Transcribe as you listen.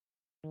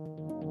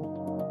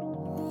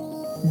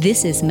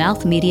This is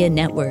Mouth Media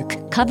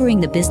Network,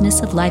 covering the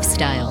business of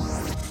lifestyle.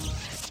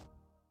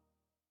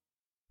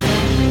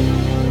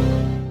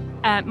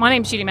 My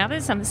name's Julie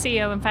Mathers. I'm the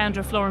CEO and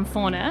founder of Flora &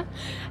 Fauna.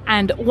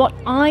 And what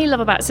I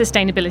love about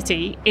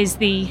sustainability is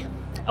the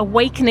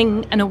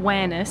awakening and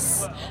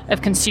awareness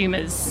of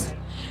consumers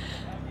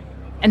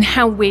and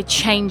how we're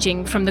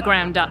changing from the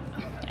ground up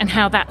and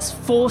how that's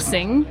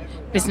forcing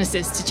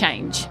businesses to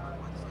change.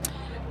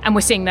 And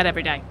we're seeing that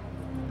every day.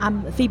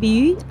 I'm Phoebe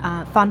Yu,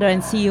 founder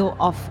and CEO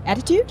of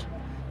Attitude.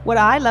 What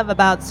I love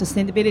about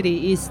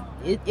sustainability is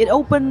it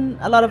opened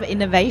a lot of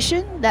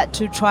innovation that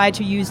to try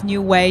to use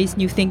new ways,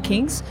 new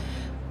thinkings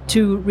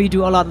to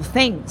redo a lot of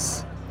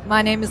things.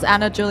 My name is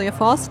Anna Julia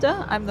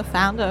Foster. I'm the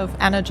founder of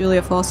Anna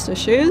Julia Foster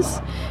Shoes.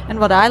 And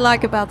what I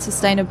like about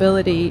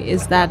sustainability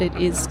is that it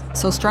is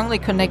so strongly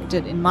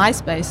connected in my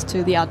space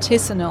to the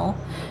artisanal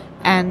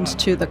and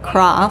to the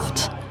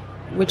craft,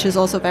 which is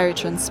also very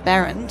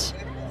transparent.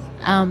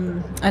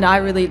 And I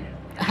really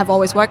have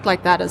always worked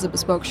like that as a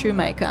bespoke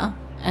shoemaker,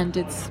 and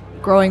it's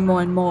growing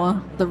more and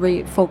more, the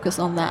refocus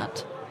on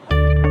that.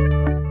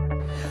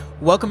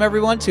 Welcome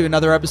everyone to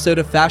another episode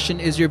of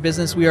Fashion is Your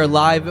Business. We are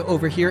live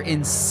over here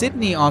in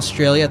Sydney,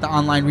 Australia at the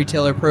Online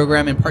Retailer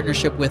Program in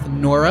partnership with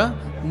Nora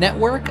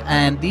Network,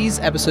 and these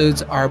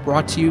episodes are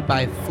brought to you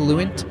by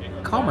Fluent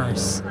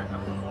Commerce.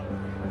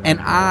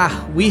 And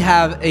we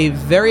have a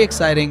very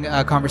exciting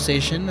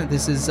conversation.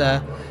 This is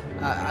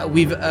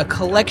we've a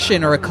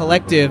collection or a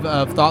collective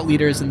of thought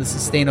leaders in the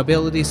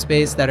sustainability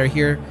space that are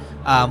here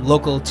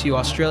local to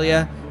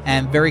Australia,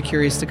 and very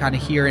curious to kind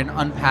of hear and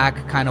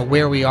unpack kind of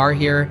where we are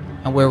here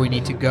and where we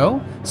need to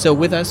go. So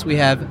with us we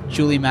have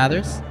Julie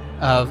Mathers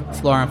of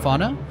Flora &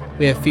 Fauna,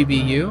 we have Phoebe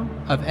Yu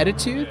of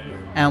Attitude,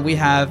 and we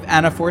have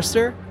Anna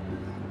Forster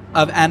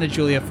of Anna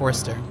Julia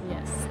Forster.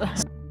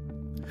 Yes.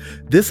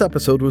 This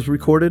episode was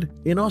recorded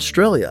in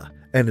Australia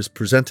and is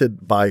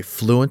presented by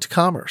Fluent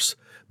Commerce,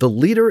 the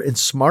leader in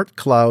smart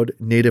cloud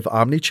native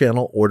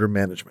omnichannel order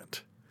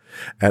management,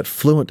 at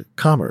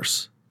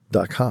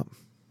fluentcommerce.com.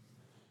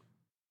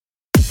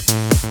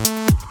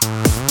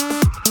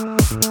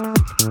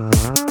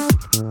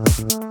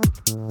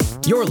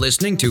 You're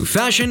listening to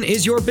Fashion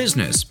is Your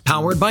Business,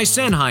 powered by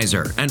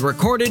Sennheiser and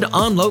recorded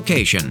on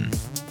location,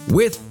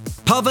 with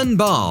Pavan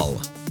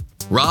Bal,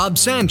 Rob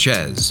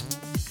Sanchez,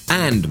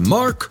 and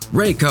Mark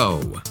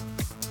Rako.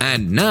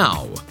 And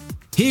now,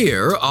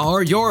 here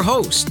are your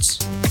hosts.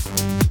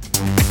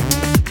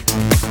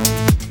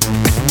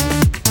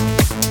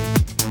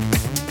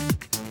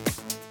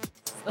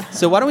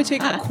 So why don't we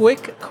take a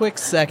quick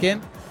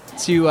second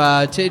to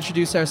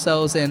introduce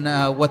ourselves and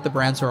what the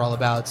brands are all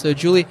about. So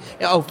Julie,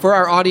 for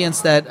our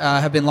audience that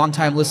have been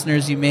longtime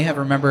listeners, you may have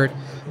remembered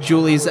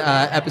Julie's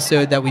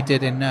episode that we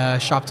did in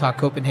Shop Talk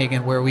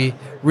Copenhagen, where we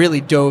really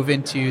dove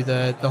into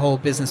the whole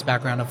business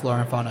background of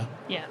Flora & Fauna.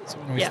 Yeah. So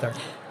when we start.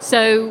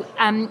 So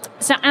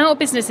our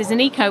business is an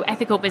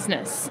eco-ethical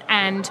business,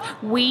 and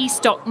we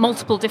stock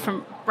multiple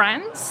different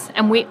brands,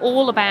 and we're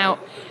all about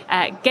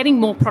getting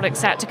more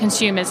products out to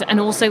consumers and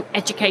also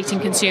educating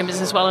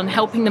consumers as well and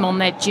helping them on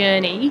their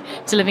journey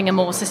to living a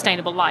more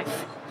sustainable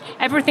life.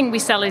 Everything we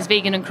sell is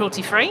vegan and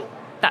cruelty-free.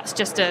 That's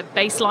just a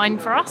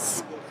baseline for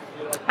us.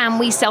 And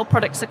we sell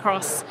products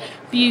across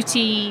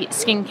beauty,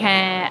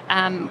 skincare,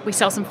 we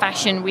sell some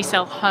fashion, we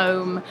sell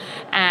home,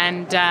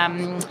 and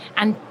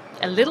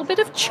a little bit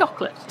of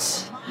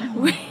chocolate.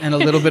 And a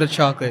little bit of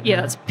chocolate.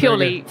 Yeah, that's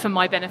purely for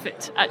my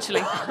benefit,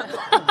 actually.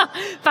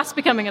 Fast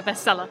becoming a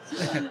bestseller.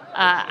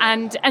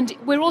 And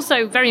we're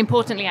also, very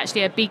importantly,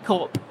 actually, a B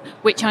Corp,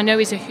 which I know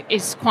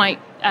is quite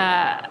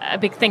a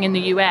big thing in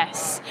the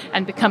US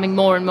and becoming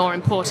more and more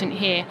important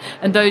here.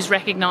 And those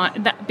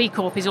that B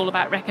Corp is all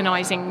about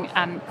recognizing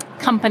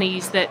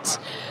companies that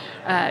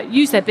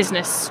use their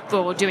business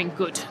for doing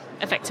good,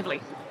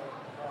 effectively.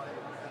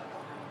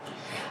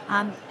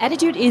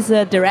 Attitude is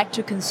a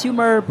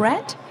direct-to-consumer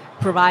brand,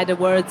 provide the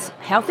world's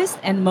healthiest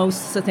and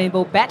most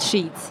sustainable bed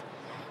sheets.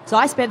 So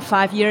I spent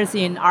 5 years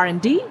in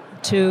R&D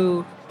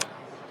to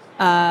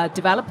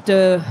develop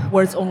the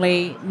world's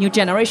only new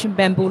generation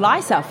bamboo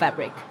lyocell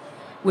fabric,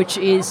 which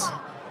is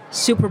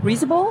super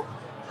breathable,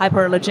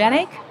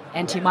 hyperallergenic,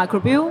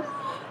 antimicrobial,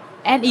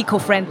 and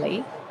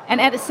eco-friendly, and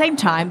at the same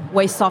time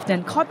way softer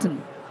than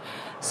cotton.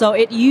 So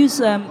it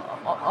uses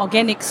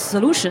organic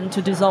solution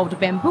to dissolve the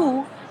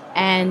bamboo.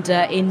 And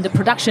in the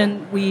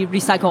production, we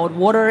recycle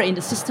water in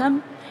the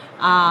system.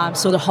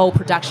 So the whole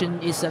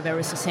production is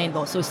very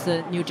sustainable. So it's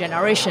the new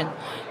generation.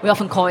 We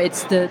often call it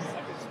the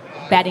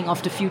bedding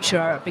of the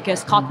future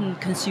because cotton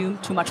consumes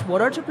too much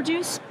water to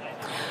produce.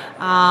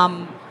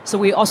 So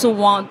we also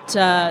want,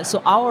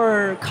 so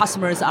our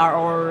customers are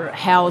our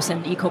health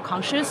and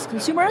eco-conscious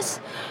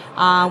consumers.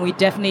 We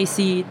definitely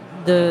see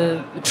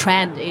the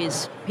trend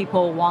is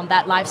people want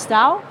that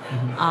lifestyle,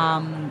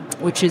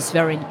 which is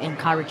very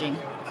encouraging.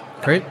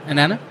 Great. And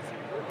Anna?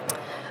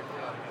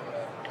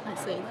 Can I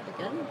say that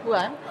again?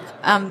 What?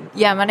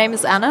 My name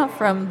is Anna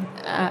from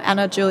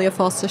Anna Julia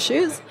Foster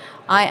Shoes.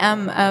 I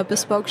am a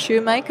bespoke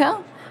shoemaker,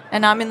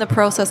 and I'm in the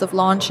process of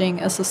launching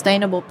a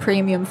sustainable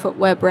premium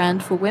footwear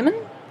brand for women.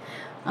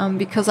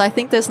 because I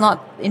think there's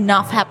not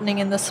enough happening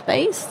in the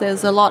space.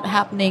 There's a lot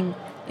happening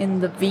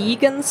in the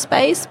vegan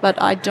space,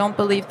 but I don't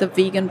believe the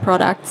vegan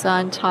products are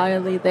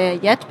entirely there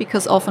yet,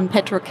 because often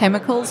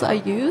petrochemicals are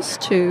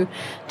used to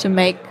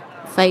make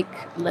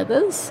fake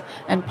leathers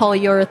and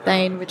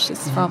polyurethane, which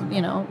is from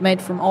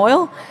made from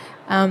oil.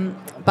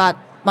 But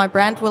my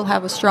brand will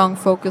have a strong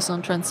focus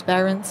on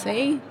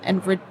transparency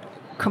and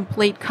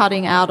complete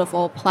cutting out of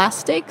all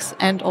plastics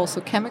and also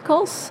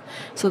chemicals,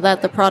 so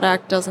that the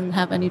product doesn't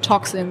have any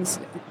toxins,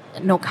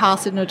 no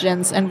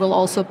carcinogens, and will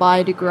also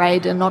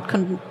biodegrade and not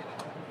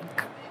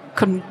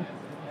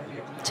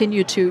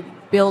continue to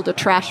build a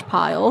trash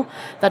pile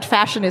that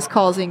fashion is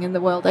causing in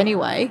the world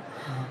anyway.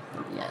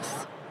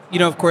 Yes.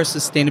 Of course,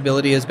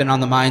 sustainability has been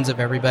on the minds of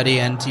everybody.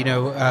 And,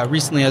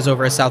 recently I was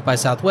over at South by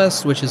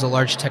Southwest, which is a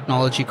large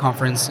technology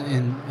conference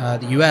in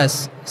the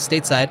U.S.,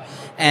 stateside.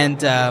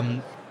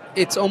 And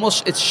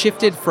it's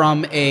shifted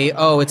from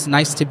it's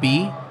nice to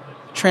be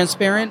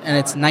transparent and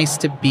it's nice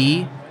to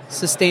be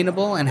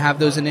sustainable and have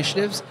those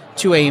initiatives,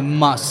 to a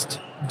must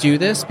do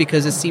this,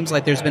 because it seems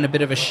like there's been a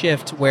bit of a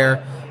shift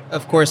where,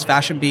 of course,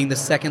 fashion being the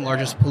second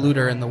largest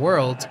polluter in the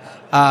world,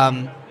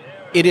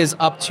 it is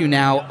up to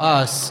now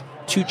us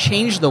to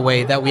change the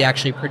way that we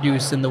actually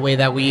produce and the way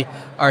that we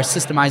are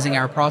systemizing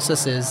our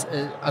processes.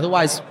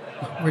 Otherwise,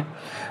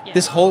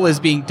 this hole is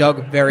being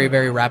dug very,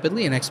 very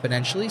rapidly and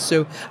exponentially.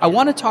 So I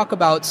want to talk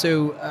about,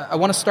 I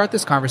want to start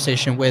this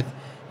conversation with,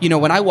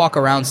 when I walk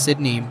around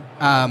Sydney,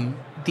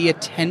 the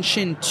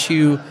attention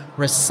to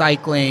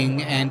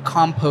recycling and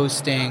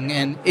composting,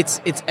 and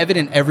it's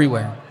evident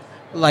everywhere.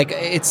 Like,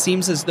 it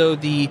seems as though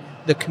the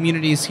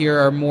communities here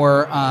are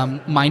more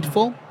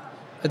mindful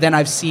than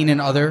I've seen in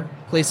other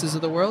places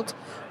of the world.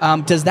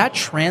 Does that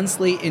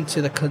translate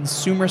into the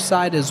consumer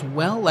side as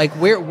well? Like,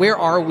 where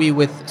are we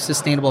with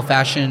sustainable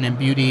fashion and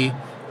beauty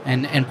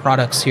and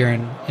products here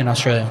in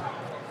Australia?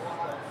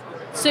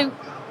 So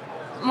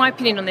my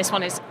opinion on this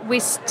one is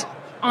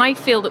I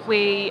feel that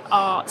we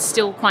are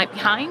still quite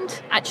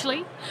behind,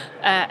 actually.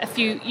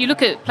 You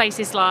look at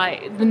places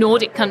like the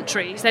Nordic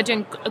countries, they're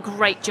doing a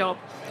great job.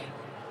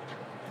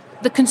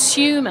 The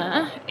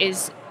consumer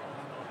is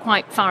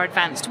quite far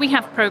advanced. We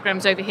have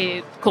programs over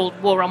here called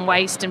War on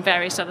Waste and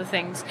various other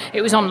things.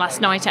 It was on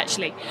last night,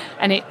 actually,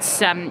 and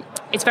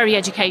it's very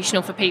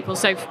educational for people.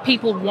 So if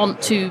people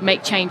want to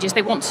make changes,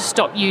 they want to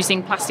stop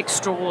using plastic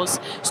straws,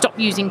 stop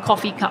using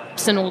coffee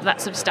cups and all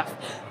that sort of stuff.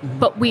 Mm-hmm.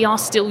 But we are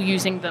still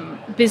using them.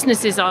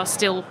 Businesses are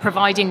still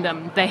providing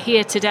them. They're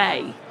here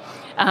today.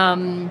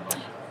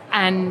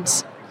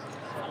 And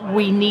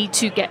we need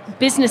to get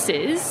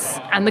businesses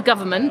and the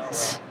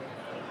government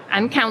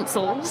and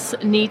councils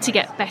need to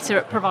get better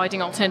at providing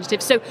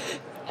alternatives. So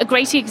a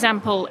great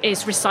example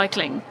is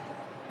recycling.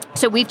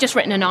 So we've just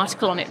written an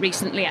article on it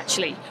recently,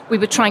 actually. We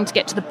were trying to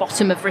get to the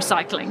bottom of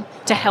recycling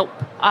to help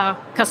our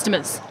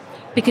customers,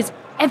 because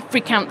every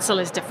council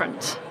is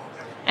different.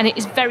 And it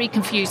is very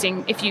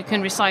confusing if you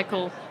can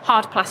recycle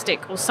hard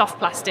plastic or soft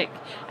plastic.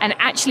 And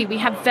actually, we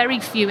have very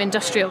few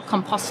industrial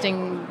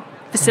composting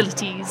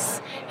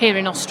facilities here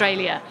in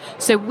Australia.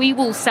 So we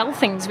will sell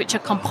things which are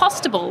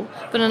compostable,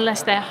 but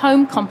unless they're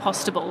home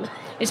compostable,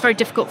 it's very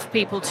difficult for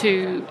people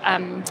to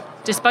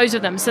dispose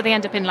of them, so they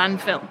end up in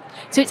landfill.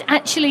 So it's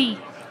actually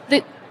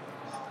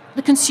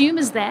the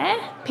consumer's there,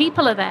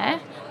 people are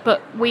there,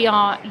 but we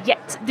are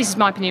yet, this is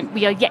my opinion,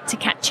 we are yet to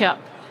catch up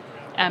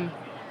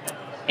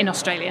in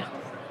Australia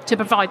to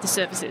provide the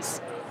services.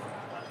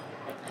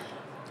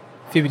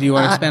 Phoebe, do you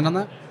want to expand on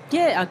that?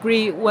 Yeah, I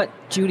agree what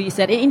Julie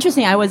said.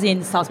 Interesting, I was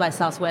in South by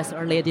Southwest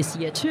earlier this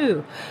year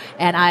too,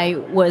 and I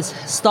was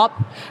stopped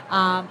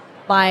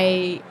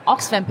by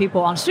Oxfam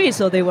people on the street,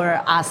 so they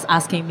were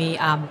asking me,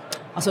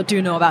 also, do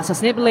you know about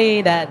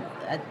sustainability? That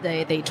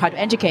they try to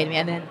educate me,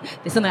 and then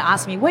they suddenly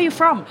asked me, where are you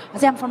from? I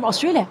said, I'm from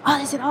Australia. Oh,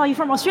 they said, oh, you're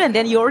from Australia, and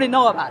then you already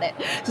know about it.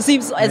 So it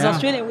seems as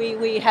Australian,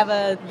 we have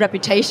a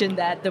reputation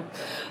that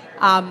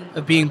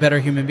of being better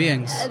human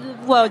beings.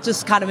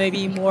 Just kind of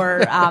maybe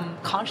more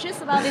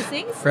conscious about these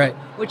things. Right.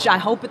 Which I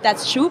hope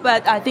that's true.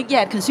 But I think,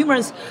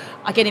 consumers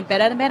are getting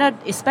better and better,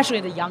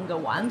 especially the younger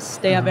ones.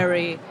 They are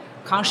very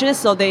conscious,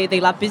 so they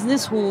love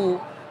business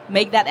who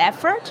make that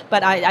effort.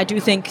 But I do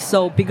think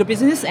bigger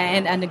business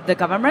and the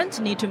government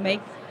need to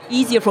make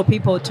easier for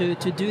people to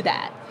do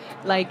that.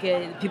 Like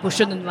people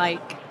shouldn't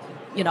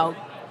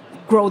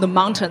grow the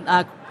mountain,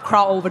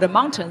 crawl over the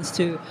mountains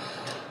to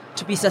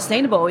be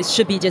sustainable. It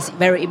should be just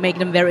make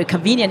them very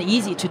convenient,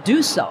 easy to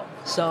do so.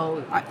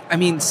 So I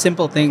mean,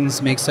 simple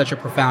things make such a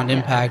profound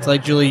impact.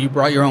 Like, Julie, you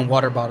brought your own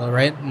water bottle,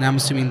 right? And I'm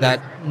assuming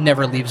that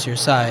never leaves your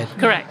side.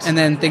 Correct. And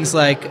then things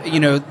like,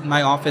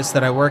 my office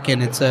that I work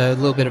in, it's a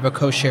little bit of a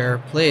co-share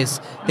place.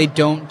 They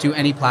don't do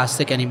any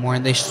plastic anymore,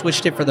 and they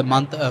switched it for the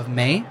month of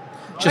May.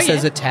 Just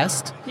as a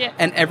test. Yeah.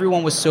 And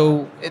everyone was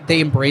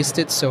they embraced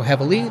it so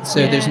heavily.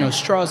 So there's no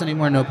straws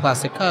anymore, no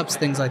plastic cups,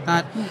 things like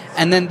that.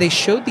 And then they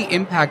showed the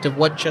impact of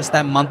what just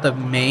that month of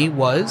May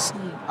was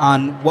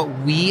on what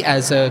we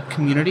as a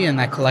community and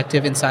that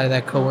collective inside of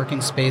that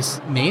co-working space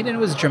made. And it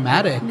was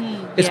dramatic.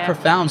 It's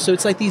profound. So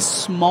it's like these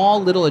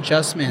small little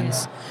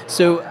adjustments.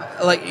 So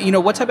like,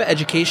 what type of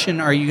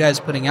education are you guys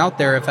putting out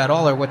there, if at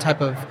all, or what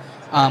type of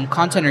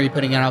content are you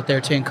putting out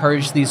there to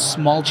encourage these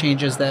small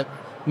changes that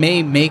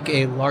may make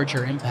a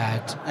larger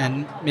impact?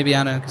 And maybe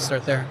Anna can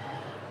start there.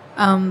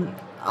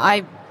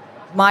 My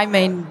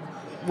main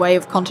way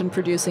of content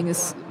producing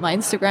is my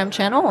Instagram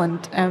channel,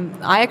 and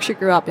I actually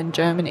grew up in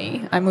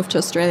Germany. I moved to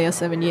Australia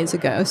 7 years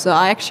ago, so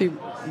I actually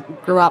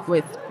grew up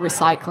with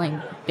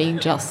recycling being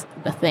just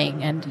the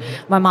thing, and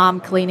my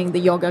mom cleaning the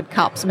yogurt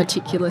cups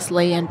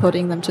meticulously and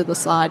putting them to the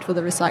side for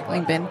the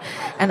recycling bin.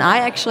 And I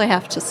actually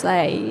have to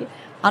say,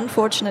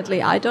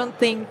 unfortunately, I don't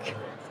think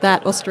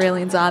that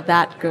Australians are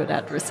that good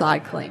at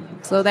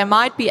recycling. So there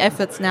might be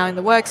efforts now in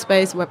the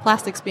workspace where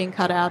plastic's being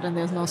cut out and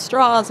there's no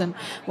straws and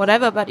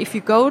whatever, but if you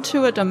go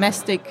to a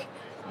domestic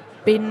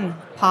bin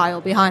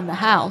pile behind the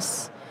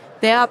house,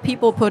 there are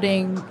people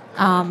putting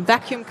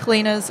vacuum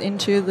cleaners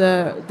into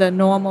the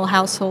normal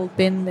household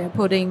bin. They're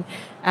putting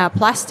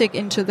plastic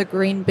into the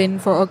green bin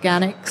for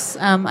organics.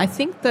 I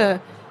think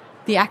the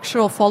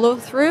actual follow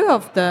through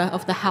of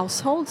the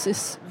households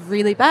is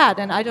really bad,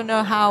 and I don't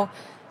know how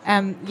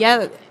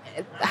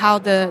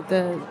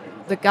the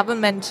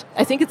government.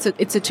 I think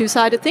it's a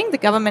two-sided thing. The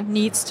government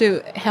needs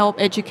to help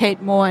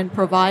educate more and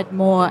provide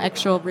more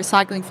actual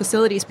recycling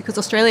facilities, because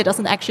Australia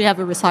doesn't actually have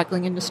a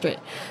recycling industry.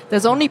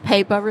 There's only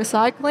paper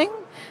recycling,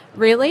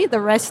 really. The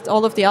rest,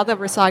 all of the other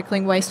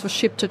recycling waste was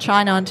shipped to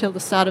China until the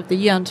start of the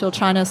year, until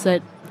China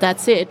said,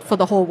 that's it for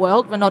the whole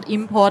world. We're not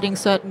importing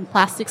certain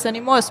plastics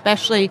anymore,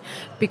 especially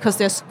because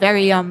there's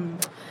very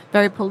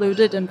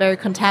polluted and very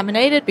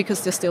contaminated,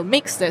 because they're still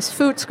mixed. There's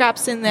food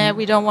scraps in there.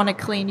 We don't want to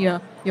clean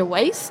your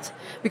waste,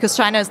 because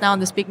China is now on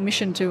this big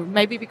mission to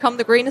maybe become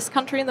the greenest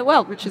country in the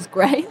world, which is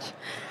great.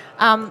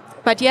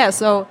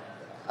 So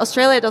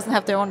Australia doesn't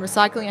have their own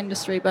recycling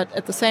industry, but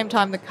at the same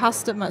time, the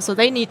customer, so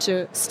they need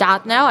to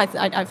start now.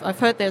 I've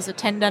heard there's a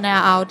tender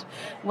now out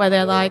where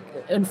they're like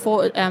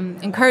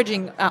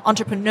encouraging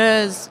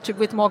entrepreneurs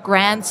with more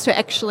grants to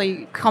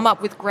actually come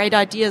up with great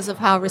ideas of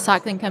how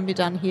recycling can be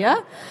done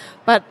here.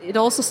 But it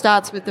also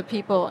starts with the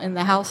people in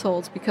the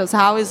households, because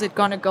how is it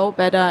going to go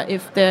better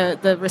if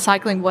the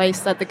recycling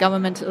waste that the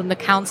government and the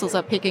councils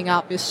are picking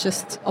up is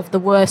just of the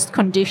worst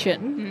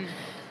condition?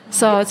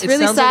 So it's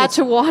really sad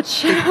to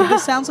watch.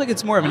 This sounds like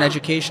it's more of an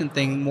education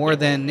thing more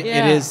than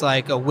it is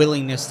like a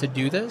willingness to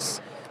do this.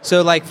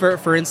 So like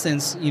for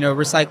instance,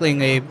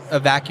 recycling a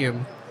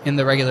vacuum in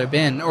the regular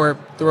bin or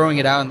throwing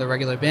it out in the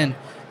regular bin,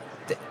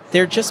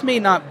 there just may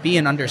not be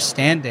an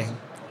understanding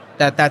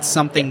that that's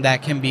something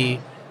that can be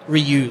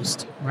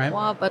reused, right?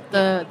 Wow, but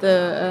the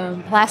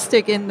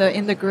plastic in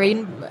the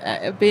green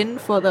bin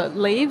for the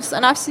leaves,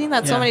 and I've seen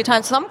that so many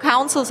times. Some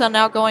councils are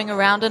now going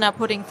around and are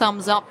putting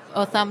thumbs up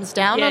or thumbs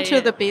down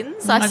onto the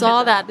bins. I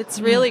saw that. It's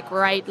really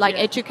great,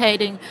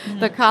 educating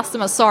the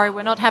customer. Sorry,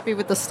 we're not happy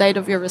with the state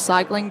of your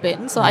recycling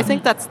bin. So I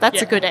think that's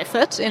a good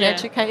effort in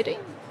educating.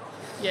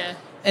 Yeah.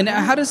 And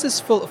how does this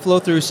flow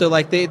through? So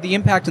like the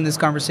impact in this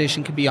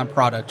conversation could be on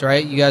product,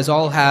 right? You guys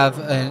all have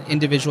an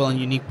individual and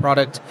unique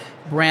product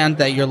brand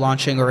that you're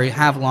launching or you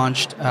have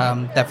launched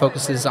that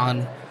focuses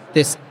on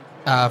this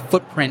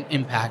footprint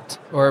impact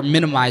or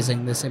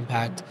minimizing this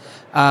impact.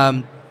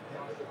 How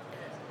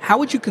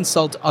would you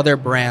consult other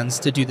brands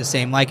to do the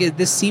same? Like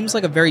this seems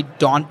like a very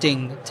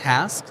daunting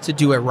task to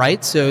do it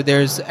right. So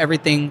there's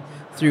everything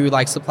through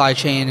like supply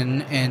chain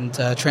and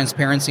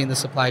transparency in the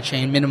supply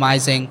chain,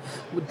 minimizing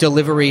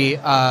delivery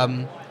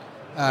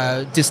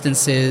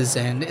distances,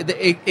 and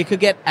it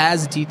could get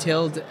as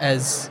detailed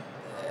as,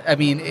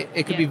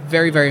 it could be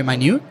very, very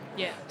minute.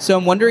 Yeah. So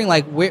I'm wondering,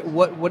 like,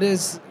 what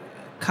is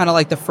kind of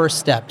like the first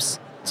steps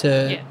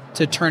to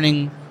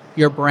turning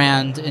your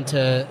brand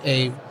into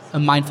a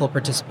mindful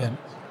participant?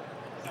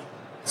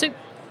 So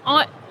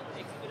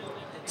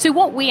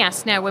what we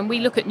ask now when we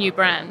look at new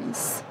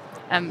brands,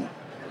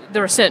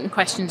 there are certain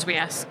questions we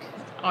ask.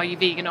 Are you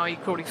vegan? Are you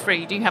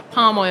cruelty-free? Do you have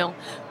palm oil?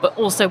 But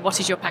also,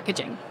 what is your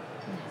packaging?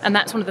 And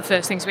that's one of the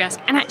first things we ask.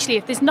 And actually,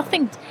 if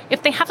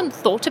they haven't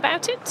thought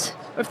about it,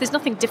 or if there's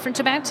nothing different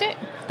about it,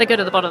 they go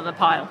to the bottom of the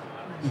pile.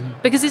 Mm-hmm.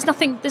 Because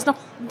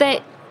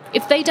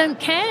if they don't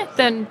care,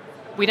 then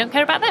we don't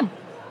care about them,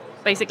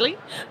 basically.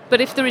 But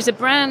if there is a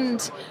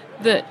brand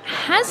that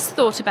has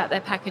thought about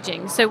their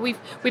packaging, so we've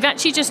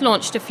actually just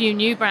launched a few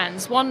new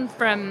brands. One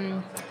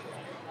from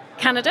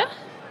Canada,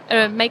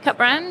 a makeup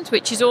brand,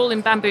 which is all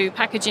in bamboo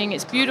packaging.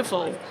 It's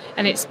beautiful,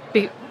 and it's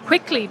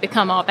quickly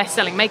become our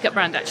best-selling makeup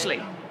brand, actually.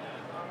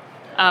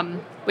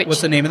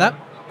 What's the name of that?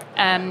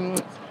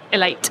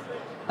 Elate.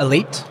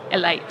 Elate?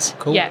 Elate.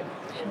 Cool. Yeah.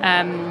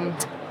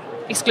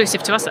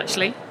 Exclusive to us,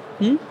 actually.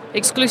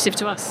 Exclusive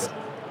to us.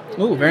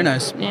 Oh, very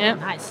nice. Yeah.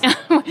 Nice.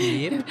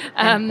 Yep.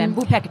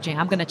 Bamboo packaging.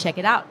 I'm going to check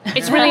it out.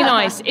 It's really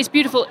nice. It's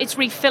beautiful. It's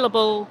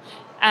refillable.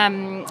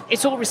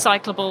 It's all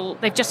recyclable.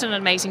 They've just done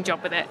an amazing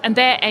job with it. And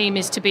their aim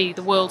is to be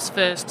the world's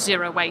first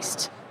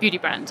zero-waste beauty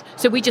brand.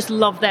 So we just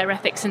love their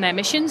ethics and their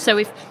mission. So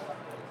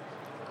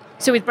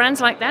with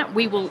brands like that,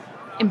 we will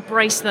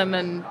embrace them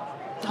and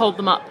hold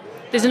them up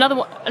There's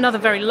another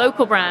very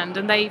local brand,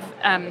 and they've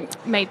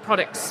made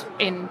products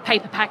in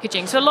paper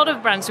packaging. So a lot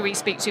of brands who we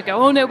speak to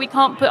go, oh no, we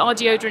can't put our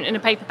deodorant in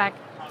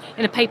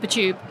a paper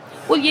tube.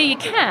 Well, yeah, you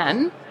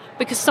can,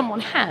 because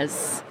someone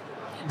has.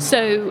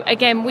 So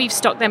again, we've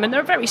stocked them, and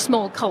they're a very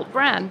small cult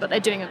brand, but they're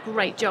doing a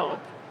great job.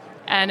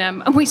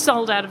 And we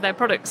sold out of their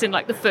products in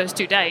like the first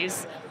 2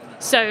 days.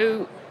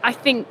 So I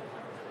think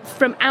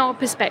from our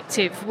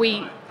perspective,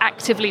 we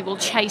actively will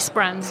chase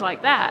brands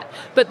like that,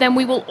 but then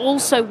we will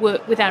also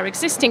work with our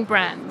existing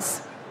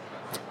brands.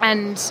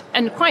 And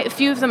quite a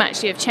few of them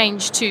actually have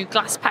changed to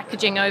glass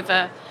packaging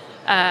over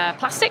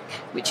plastic,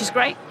 which is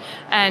great.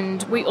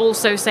 And we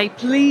also say,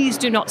 please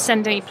do not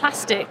send any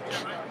plastic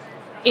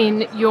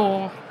in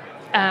your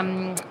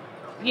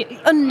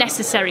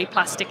unnecessary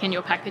plastic in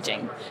your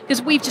packaging,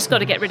 because we've just got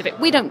to get rid of it.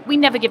 We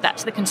never give that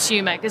to the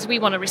consumer because we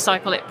want to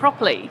recycle it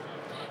properly.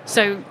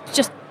 So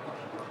just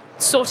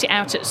sort it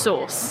out at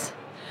source.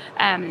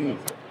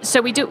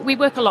 So we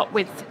work a lot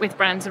with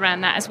brands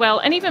around that as well,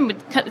 and even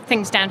with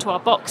things down to our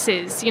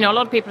boxes. You know, a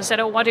lot of people have said,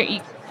 oh, why don't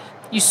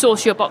you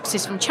source your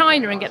boxes from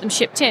China and get them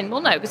shipped in?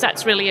 Well, no, because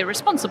that's really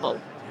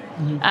irresponsible.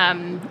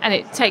 And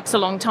it takes a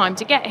long time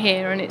to get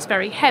here, and it's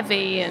very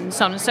heavy, and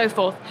so on and so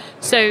forth.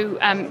 So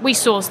we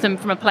source them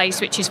from a place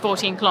which is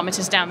 14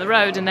 kilometres down the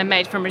road, and they're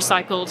made from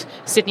recycled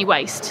Sydney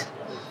waste,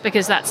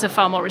 because that's a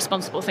far more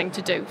responsible thing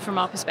to do from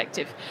our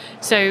perspective.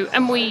 So,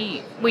 and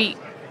we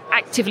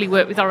actively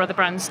work with our other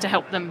brands to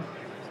help them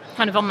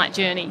kind of on that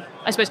journey,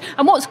 I suppose.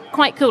 And what's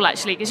quite cool,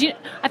 actually, because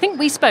I think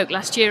we spoke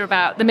last year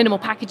about the minimal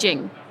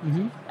packaging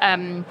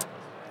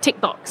tick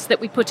box that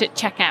we put at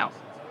checkout.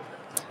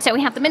 So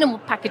we have the minimal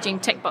packaging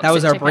tick box. That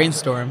was our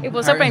brainstorm. It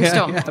was our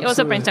brainstorm. Yeah, it was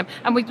our brainstorm.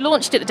 And we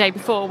launched it the day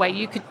before, where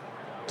you could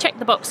tick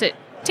the box at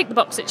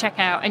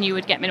checkout, and you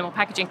would get minimal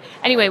packaging.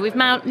 Anyway, we've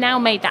now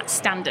made that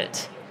standard.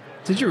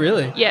 Did you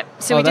really? Yeah.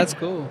 So that's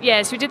cool.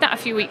 Yeah, so we did that a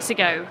few weeks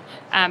ago,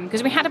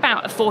 because we had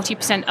about a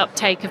 40%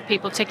 uptake of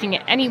people ticking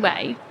it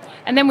anyway.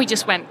 And then we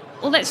just went,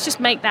 well, let's just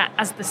make that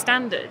as the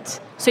standard.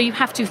 So you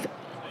have to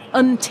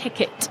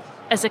untick it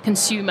as a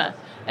consumer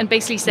and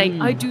basically say,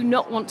 I do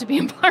not want to be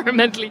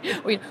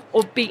environmentally,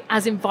 or be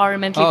as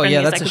environmentally friendly as I could be. Oh,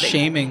 yeah, that's a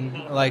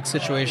shaming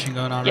situation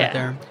going on right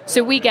there.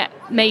 So we get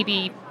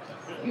maybe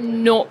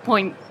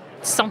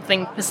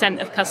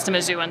 0.something% of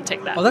customers who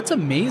untick that. Oh, that's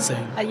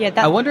amazing.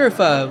 I wonder if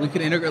we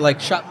could integrate,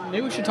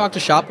 maybe we should talk to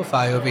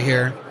Shopify over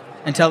here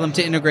and tell them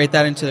to integrate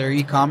that into their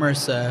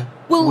e-commerce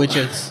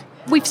widgets.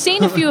 We've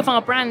seen a few of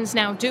our brands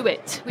now do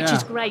it, which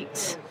is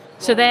great.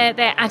 So they're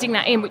adding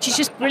that in, which is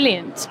just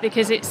brilliant,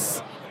 because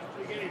the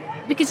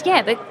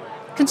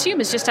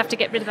consumers just have to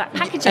get rid of that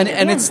packaging.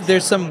 And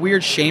there's some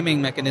weird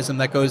shaming mechanism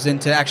that goes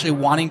into actually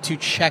wanting to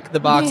check the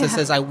box that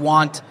says, I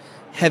want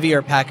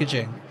heavier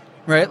packaging,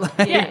 right?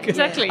 Yeah,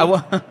 exactly.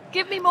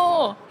 Give me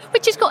more.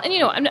 Which is got,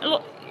 and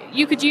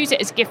you could use it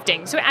as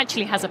gifting, so it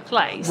actually has a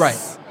place. Right.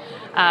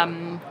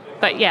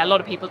 But yeah, a lot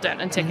of people don't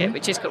untick it,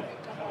 which is cool.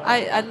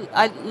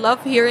 I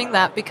love hearing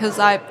that, because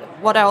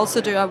what I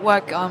also do, I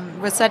work,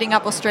 we're setting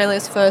up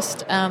Australia's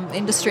first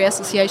industry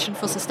association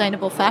for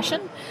sustainable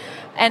fashion.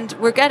 And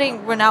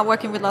we're now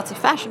working with lots of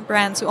fashion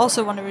brands who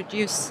also want to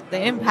reduce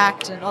the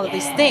impact and all of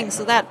these things.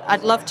 So that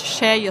I'd love to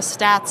share your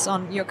stats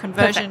on your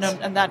conversion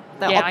and that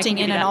the opting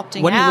in and opting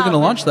out. When are you going to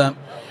launch that?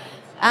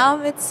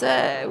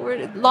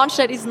 Launch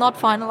date is not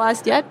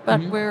finalized yet, but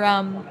we're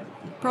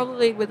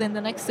probably within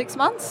the next 6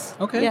 months.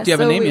 Okay. Do you have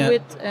a name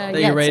yet? That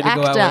you're ready to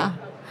go out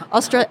with?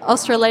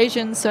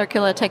 Australasian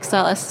Circular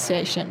Textile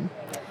Association.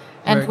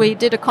 And we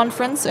did a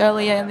conference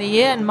earlier in the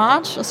year in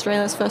March,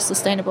 Australia's first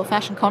sustainable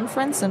fashion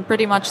conference, and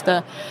pretty much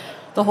the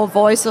whole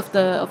voice of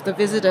the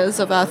visitors,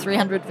 of our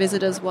 300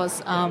 visitors,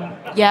 was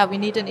we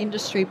need an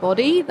industry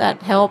body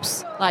that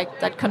helps,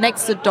 that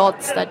connects the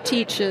dots, that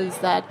teaches,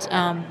 that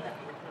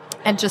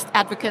and just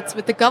advocates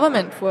with the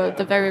government for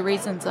the very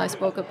reasons I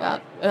spoke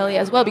about earlier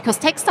as well, because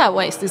textile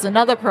waste is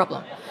another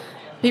problem.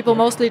 People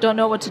mostly don't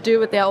know what to do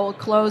with their old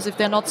clothes if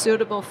they're not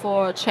suitable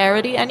for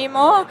charity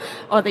anymore,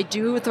 or they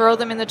do throw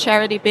them in the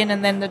charity bin,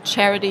 and then the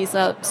charities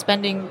are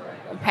spending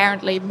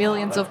apparently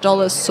millions of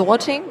dollars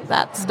sorting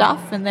that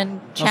stuff and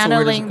then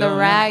channeling the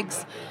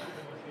rags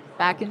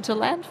back into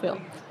landfill.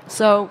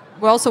 So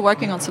we're also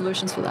working on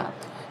solutions for that.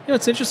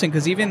 It's interesting,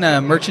 because even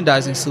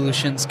merchandising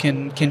solutions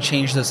can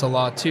change this a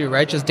lot too,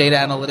 right? Just data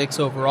analytics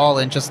overall,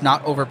 and just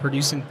not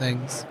overproducing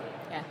things.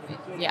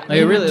 Yeah,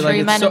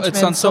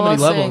 it's on so many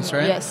levels,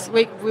 right? Yes,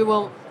 we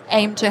will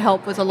aim to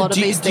help with a lot of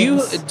these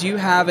things. Do you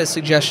have a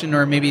suggestion,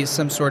 or maybe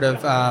some sort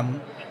of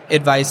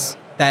advice,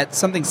 that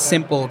something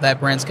simple that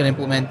brands can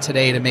implement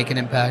today to make an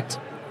impact?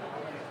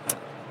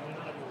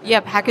 Yeah,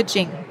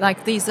 packaging,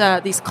 like these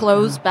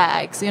clothes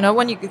bags.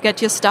 When you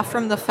get your stuff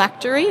from the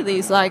factory,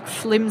 these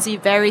flimsy,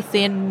 very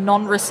thin,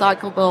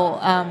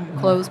 non-recyclable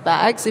clothes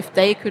bags, if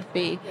they could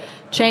be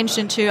changed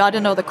into,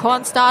 the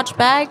cornstarch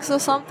bags or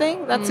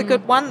something, that's a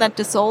good one, that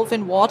dissolve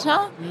in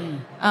water.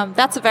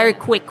 That's a very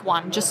quick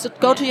one. Just to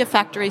go to your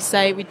factory,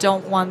 say, we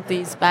don't want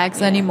these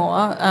bags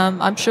anymore.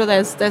 I'm sure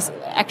there's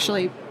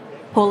actually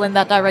pull in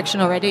that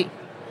direction already.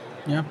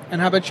 Yeah.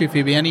 And how about you,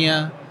 Phoebe?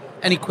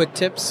 Any quick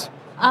tips?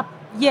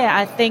 Yeah,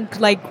 I think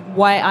like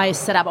why I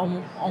set up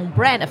on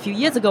brand a few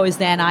years ago is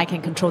then I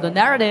can control the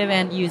narrative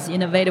and use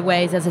innovative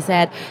ways. As I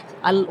said,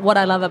 what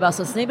I love about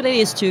sustainability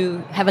is to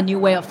have a new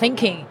way of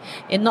thinking.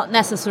 It not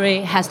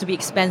necessarily has to be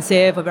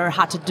expensive or very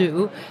hard to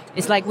do.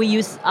 It's like we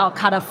use our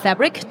cut of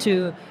fabric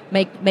to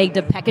make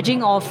the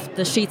packaging of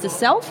the sheets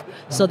itself,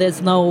 so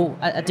there's no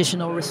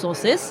additional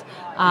resources.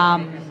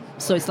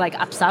 So it's like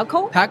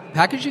upcycle.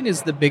 Packaging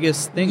is the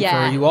biggest thing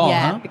for you all,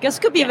 huh? Because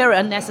it could be very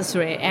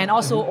unnecessary, and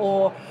also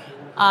or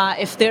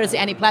if there's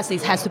any plastic,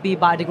 it has to be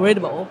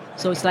biodegradable.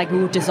 So it's like we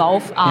will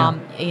dissolve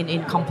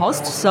in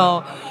compost.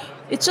 So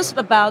it's just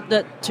about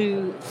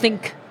to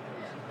think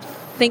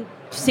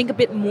a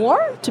bit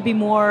more, to be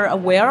more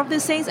aware of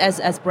these things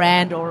as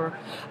brand, or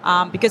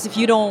because if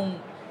you don't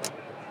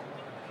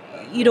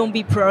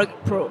be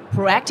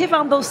proactive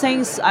on those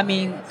things, I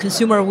mean,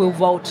 consumer will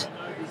vote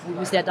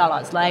with their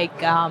dollars. Like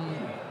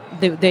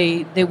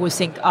they will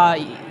think,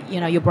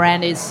 your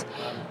brand is,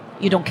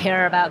 you don't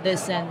care about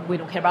this and we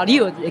don't care about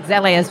you.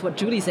 Exactly as what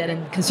Julie said,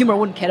 and consumer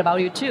wouldn't care about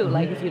you too,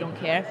 like if you don't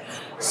care.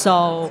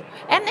 So,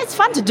 and it's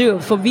fun to do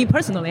for me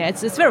personally.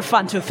 It's very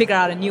fun to figure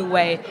out a new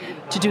way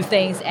to do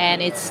things,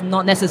 and it's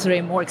not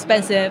necessarily more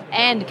expensive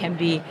and can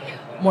be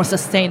more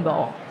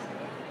sustainable.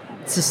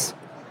 It's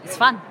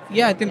fun.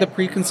 Yeah, I think the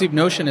preconceived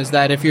notion is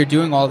that if you're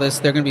doing all this,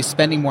 they're going to be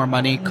spending more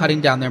money, cutting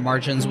down their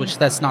margins, which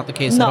that's not the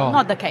case at all. No,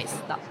 not the case,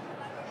 no. All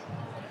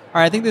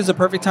right, I think this is a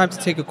perfect time to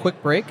take a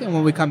quick break, and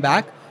when we come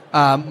back,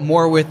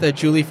 more with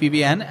Julie,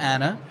 Phoebe, and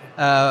Anna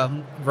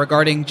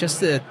regarding just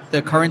the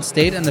current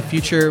state and the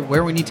future,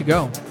 where we need to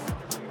go.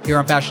 Here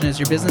on Fashion is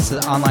Your Business,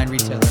 an online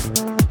retailer.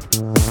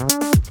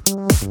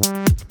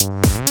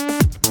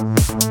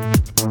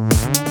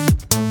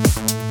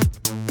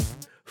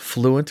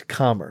 Fluent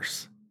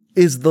Commerce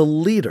is the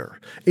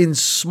leader in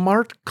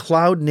smart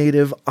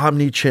cloud-native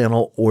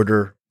omnichannel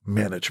order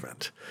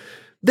management.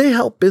 They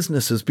help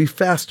businesses be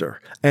faster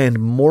and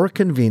more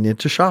convenient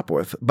to shop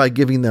with by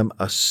giving them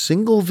a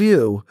single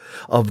view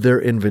of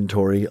their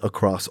inventory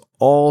across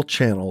all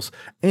channels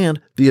and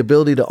the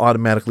ability to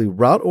automatically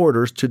route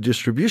orders to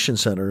distribution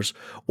centers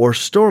or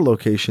store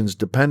locations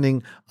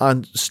depending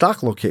on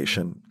stock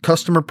location,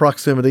 customer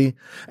proximity,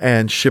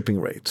 and shipping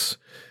rates.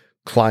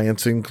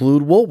 Clients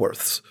include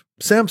Woolworths,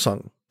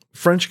 Samsung,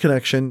 French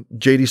Connection,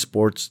 JD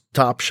Sports,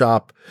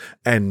 Topshop,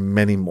 and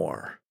many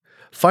more.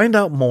 Find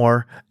out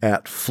more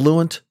at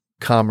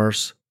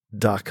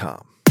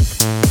fluentcommerce.com.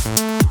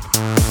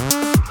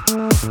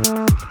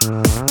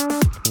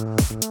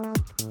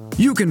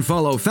 You can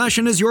follow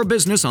Fashion is Your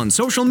Business on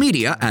social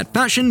media at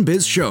Fashion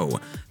Biz Show.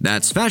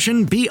 That's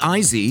Fashion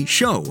BIZ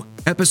Show.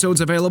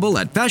 Episodes available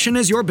at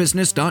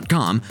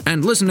fashionisyourbusiness.com,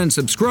 and listen and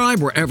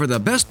subscribe wherever the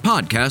best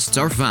podcasts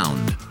are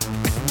found.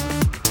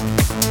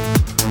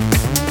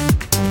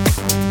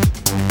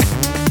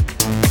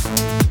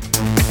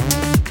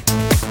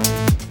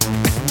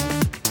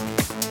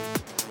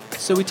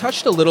 So we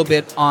touched a little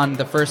bit on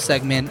the first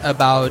segment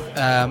about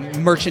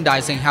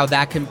merchandising, how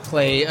that can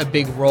play a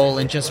big role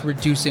in just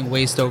reducing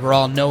waste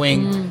overall,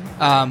 knowing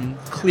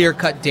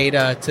clear-cut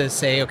data to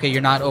say, okay,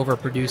 you're not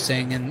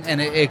overproducing.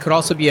 And it could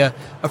also be a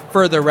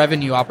further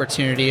revenue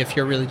opportunity if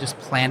you're really just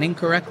planning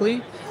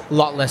correctly, a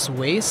lot less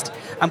waste.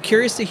 I'm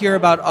curious to hear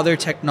about other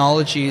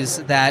technologies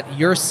that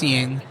you're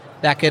seeing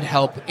that could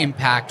help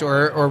impact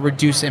or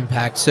reduce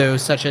impact. So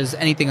such as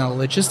anything on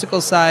the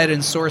logistical side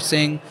and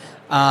sourcing.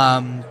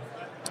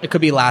 It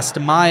could be last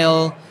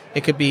mile.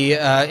 It could be,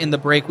 in the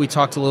break, we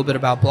talked a little bit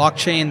about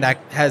blockchain that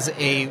has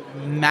a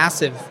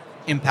massive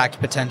impact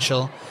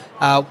potential.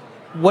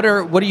 What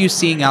are you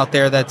seeing out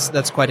there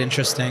that's quite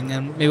interesting?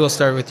 And maybe we'll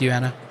start with you,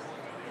 Anna.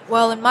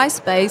 Well, in my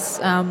space,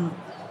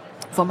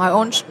 for my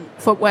own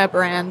footwear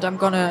brand, I'm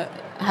going to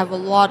have a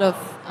lot of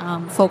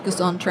focus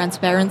on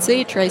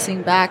transparency,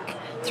 tracing back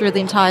through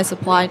the entire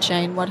supply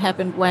chain, what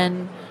happened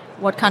when,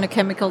 what kind of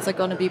chemicals are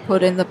going to be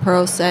put in the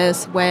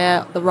process,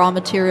 where the raw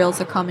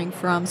materials are coming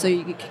from, so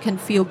you can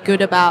feel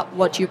good about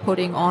what you're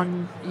putting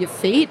on your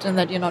feet and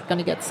that you're not going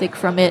to get sick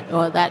from it,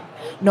 or that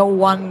no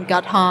one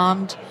got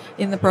harmed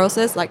in the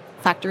process, like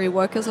factory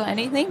workers or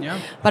anything. Yeah.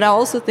 But I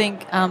also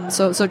think,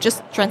 so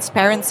just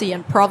transparency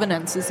and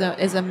provenance is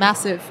a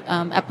massive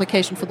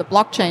application for the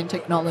blockchain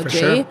technology. For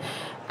sure.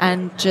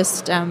 And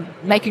just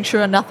making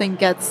sure nothing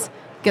gets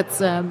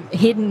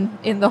hidden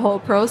in the whole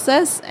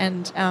process.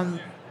 And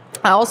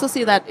I also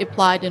see that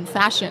applied in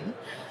fashion.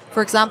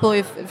 For example,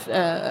 if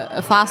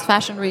a fast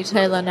fashion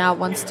retailer now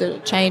wants to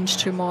change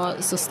to more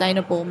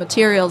sustainable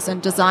materials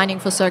and designing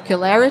for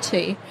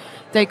circularity,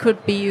 they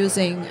could be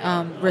using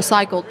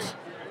recycled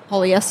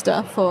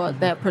polyester for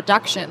their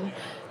production.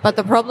 But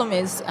the problem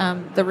is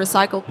the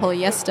recycled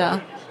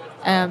polyester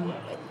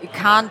it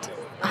can't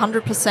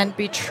 100%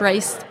 be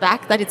traced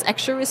back that it's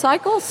actually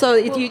recycled. So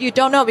you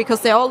don't know,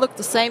 because they all look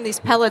the same, these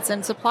pellets,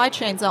 and supply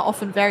chains are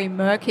often very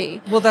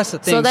murky. Well, that's the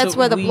thing. So that's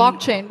where the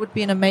blockchain would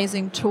be an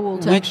amazing tool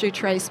to actually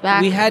trace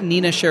back. We had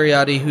Nina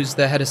Shariati, who's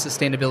the head of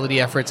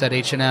sustainability efforts at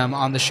H&M,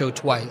 on the show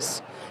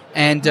twice.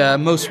 And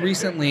most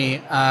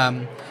recently,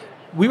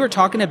 we were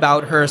talking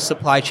about her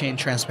supply chain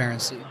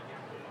transparency.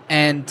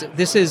 And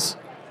this is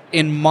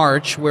in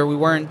March, where we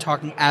weren't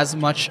talking as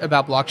much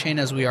about blockchain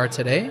as we are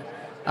today.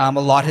 A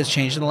lot has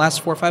changed in the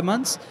last 4 or 5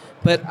 months.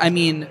 But I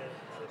mean,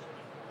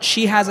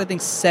 she has, I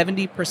think,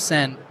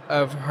 70%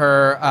 of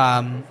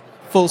her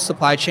full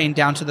supply chain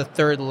down to the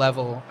third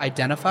level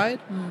identified.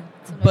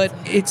 But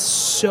it's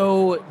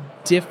so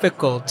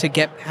difficult to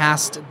get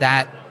past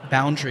that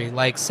boundary.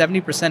 Like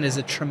 70% is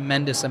a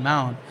tremendous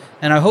amount.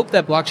 And I hope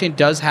that blockchain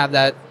does have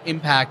that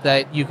impact,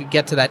 that you could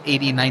get to that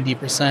 80,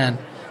 90%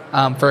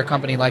 for a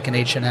company like an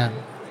H&M.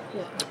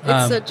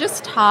 It's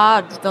just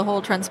hard, the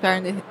whole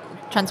transparency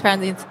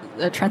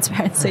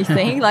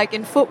thing. Like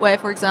in footwear,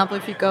 for example,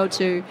 if you go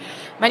to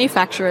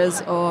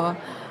manufacturers or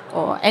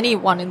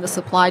anyone in the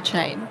supply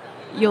chain,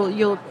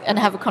 you'll and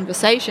have a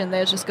conversation,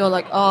 they'll just go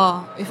like,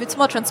 oh, if it's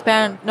more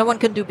transparent, no one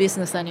can do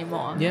business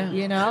anymore. Yeah.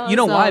 You know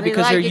so why?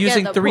 Because they're you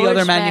using get 3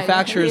 other pushback.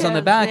 manufacturers on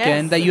the back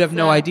end that you have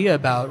no exactly. idea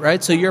about,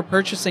 right? So you're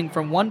purchasing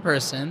from one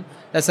person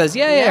that says,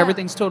 yeah,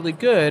 everything's totally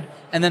good,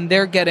 and then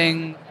they're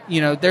getting,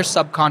 they're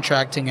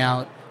subcontracting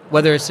out,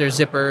 whether it's their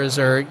zippers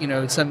or,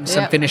 some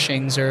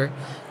finishings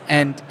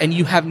and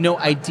you have no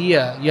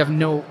idea, you have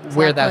no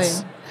where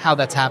how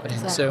that's happening.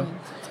 Exactly. So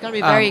it's going to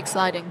be very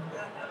exciting.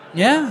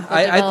 Yeah,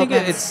 I think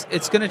developments.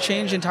 it's going to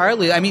change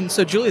entirely. I mean,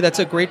 so Julie, that's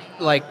a great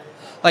like,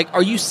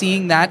 are you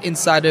seeing that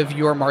inside of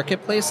your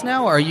marketplace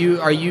now? Are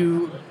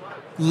you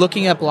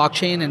looking at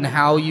blockchain and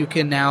how you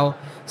can now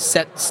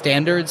set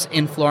standards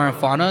in flora and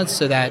fauna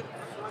so that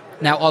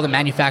now all the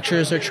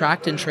manufacturers are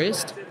tracked and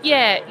traced?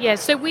 Yeah.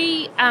 So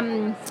we've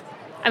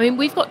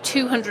got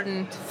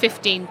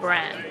 215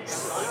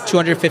 brands.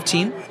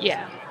 215?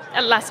 Yeah,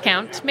 at last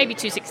count, maybe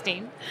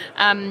 216.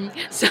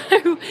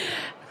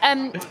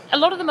 A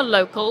lot of them are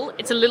local.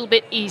 It's a little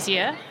bit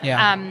easier.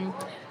 Yeah. And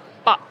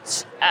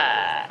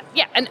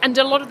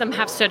a lot of them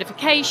have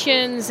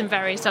certifications and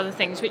various other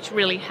things which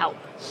really help.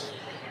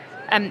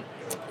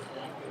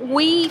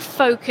 We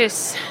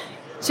focus.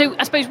 So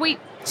I suppose we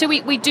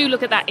do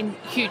look at that in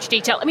huge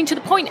detail. I mean, to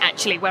the point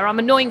actually where I'm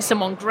annoying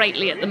someone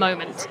greatly at the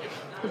moment,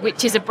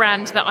 which is a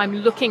brand that I'm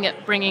looking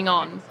at bringing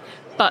on,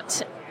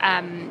 but.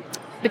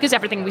 Because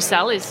everything we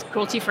sell is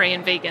cruelty-free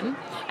and vegan,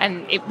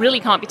 and it really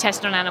can't be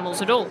tested on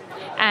animals at all.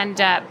 And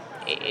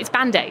it's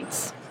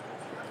Band-Aids.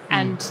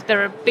 And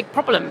they're a big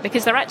problem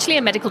because they're actually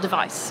a medical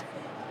device.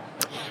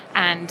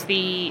 And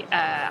the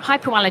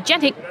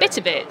hypoallergenic bit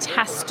of it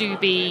has to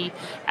be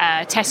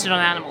tested on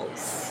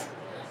animals.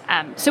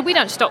 So we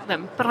don't stock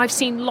them, but I've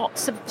seen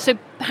lots of...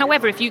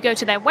 However, if you go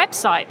to their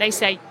website, they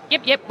say,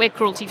 yep, we're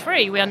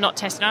cruelty-free, we are not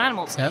tested on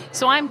animals. Yep.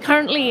 So I'm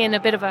currently in a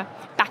bit of a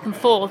back and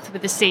forth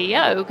with the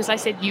CEO because I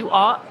said, you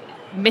are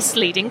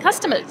misleading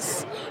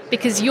customers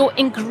because your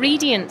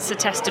ingredients are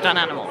tested on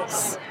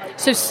animals.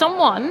 So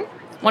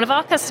one of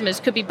our customers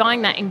could be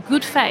buying that in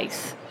good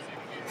faith,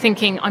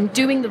 thinking, I'm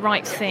doing the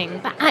right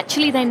thing, but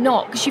actually they're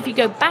not, because if you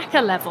go back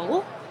a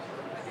level,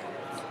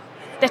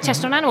 they're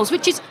tested on animals,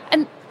 which is...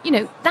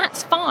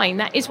 that's fine,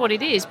 that is what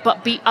it is,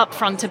 but be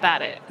upfront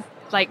about it.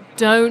 Like,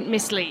 don't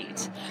mislead.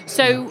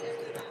 So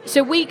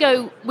we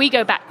go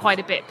back quite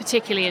a bit,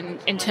 particularly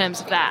in terms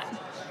of that.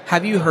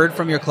 Have you heard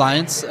from your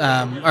clients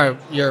or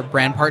your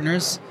brand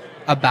partners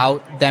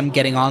about them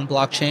getting on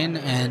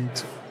blockchain and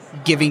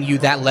giving you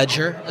that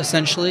ledger,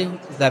 essentially,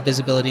 that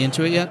visibility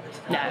into it yet?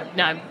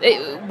 No,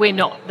 we're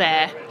not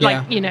there.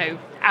 Yeah.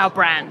 Our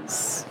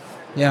brands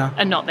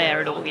are not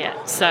there at all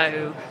yet.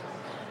 So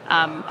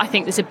I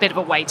think there's a bit of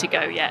a way to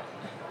go yet.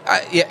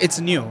 It's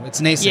new.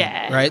 It's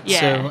nascent, right? Yeah.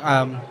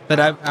 So, but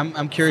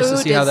I'm curious to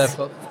see how that.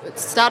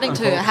 It's starting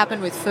to happen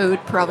with food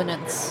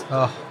provenance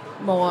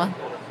more.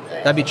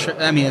 That'd be.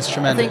 It's tremendous.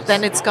 I think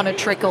then it's going to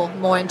trickle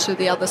more into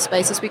the other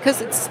spaces because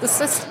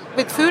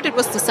with food it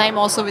was the same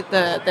also with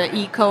the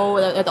eco,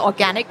 the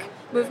organic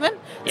movement.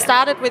 It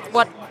started with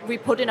what we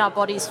put in our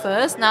bodies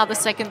first. Now the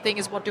second thing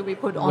is what do we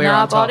put on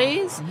our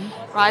bodies,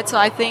 right? So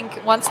I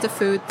think once the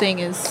food thing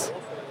is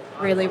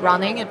really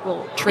running, it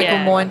will trickle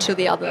more into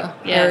the other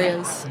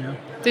areas. Yeah.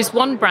 There's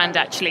one brand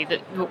actually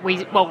that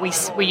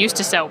we used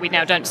to sell. We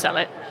now don't sell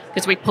it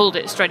because we pulled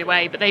it straight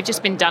away. But they've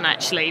just been done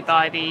actually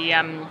by the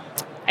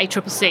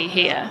ACCC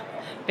here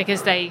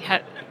because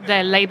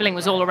their labelling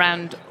was all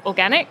around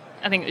organic.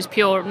 I think it was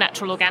pure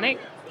natural organic,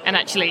 and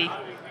actually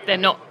they're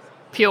not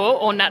pure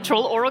or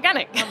natural or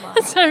organic.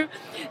 So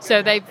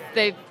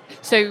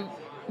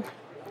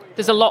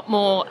there's a lot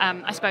more,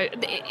 I suppose,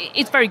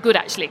 it's very good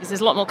actually because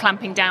there's a lot more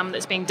clamping down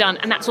that's being done,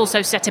 and that's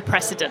also set a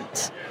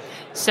precedent.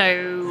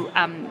 So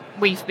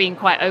we've been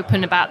quite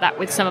open about that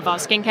with some of our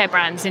skincare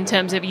brands in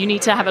terms of you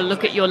need to have a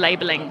look at your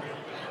labelling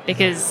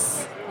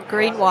because...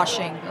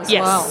 Greenwashing as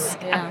well. Yes,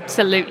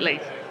 absolutely.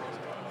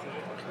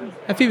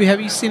 Phoebe, have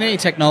you seen any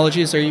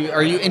technologies? Are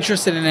you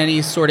interested in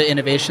any sort of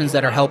innovations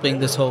that are helping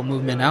this whole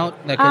movement out?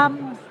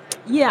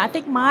 I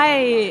think my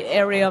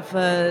area of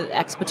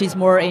expertise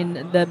more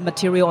in the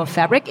material and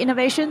fabric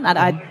innovation that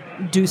I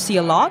do see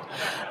a lot.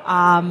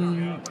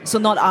 So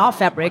not our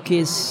fabric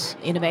is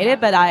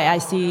innovative, but I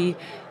see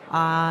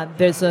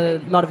there's a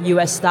lot of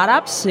US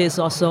startups is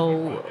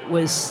also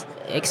was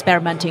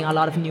experimenting a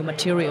lot of new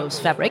materials,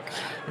 fabric.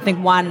 I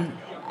think one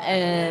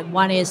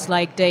One is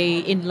like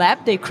in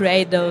lab they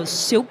create those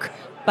silk,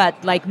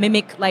 but like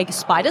mimic like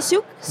spider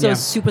silk, so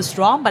it's super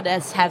strong, but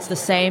it has the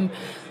same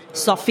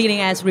soft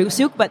feeling as real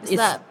silk. But Is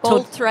that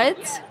bold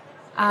threads?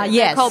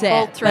 Yes, called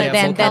bold but threads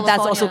then in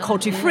that's also California.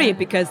 cruelty-free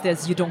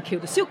because you don't kill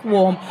the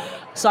silkworm.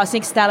 So I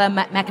think Stella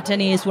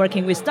McCartney is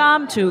working with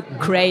them to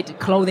create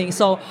clothing.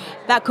 So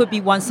that could be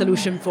one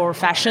solution for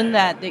fashion,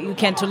 that you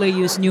can totally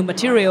use new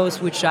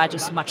materials which are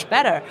just much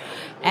better.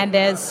 And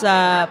there's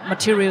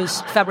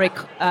fabric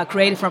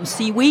created from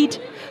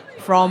seaweed,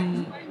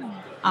 from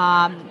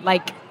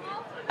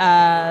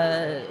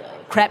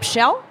crab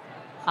shell,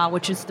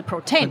 which is the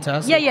protein.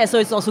 Fantastic. Yeah. So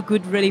it's also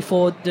good really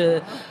for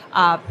the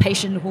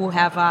patient who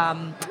have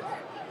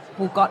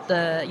who got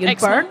the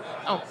burn.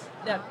 Oh.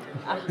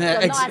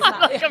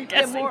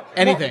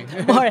 Anything.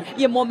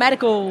 More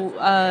medical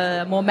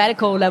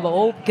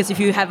level, because if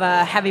you have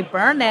a heavy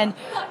burn, then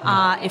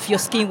if your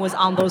skin was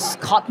on those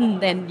cotton,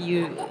 then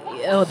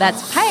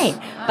that's pain.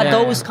 But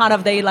those kind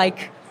of, they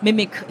like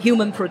mimic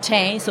human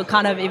protein, so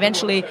kind of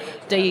eventually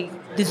they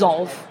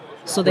dissolve.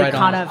 So they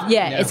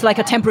it's like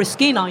a temporary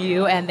skin on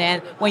you, and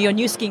then when your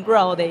new skin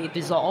grow, they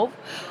dissolve.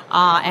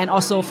 And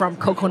also from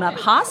coconut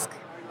husk.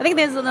 I think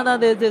there's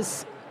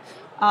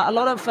a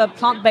lot of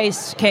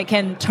plant-based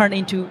can turn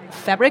into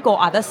fabric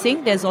or other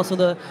thing. There's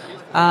also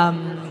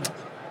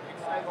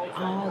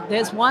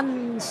there's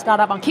one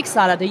startup on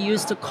Kickstarter. They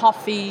use the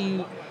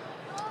coffee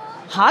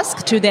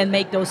husk to then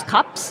make those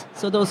cups.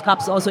 So those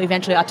cups also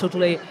eventually are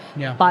totally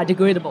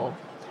biodegradable.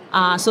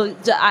 So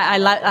I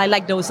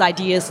like those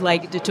ideas,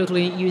 like to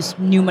totally use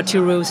new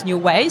materials, new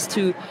ways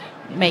to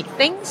make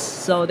things,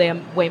 so they're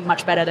way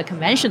much better than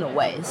conventional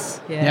ways.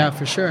 Yeah,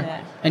 for sure.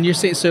 Yeah. And you're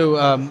saying,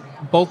 so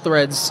Bold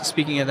Threads,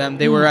 speaking of them,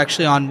 they were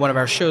actually on one of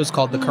our shows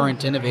called The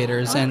Current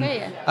Innovators, and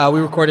we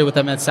recorded with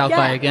them at South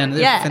by again.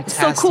 They're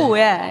fantastic. It's so cool,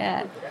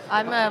 yeah.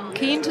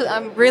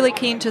 I'm really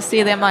keen to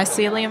see their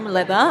mycelium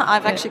leather.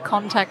 I've actually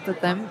contacted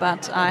them,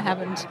 but I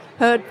haven't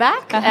heard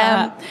back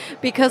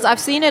because I've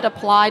seen it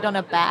applied on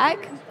a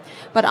bag,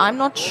 but I'm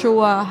not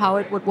sure how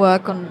it would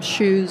work on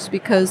shoes,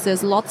 because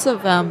there's lots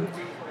of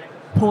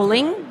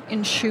pulling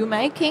in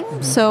shoemaking,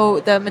 so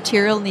the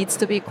material needs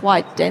to be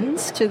quite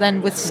dense to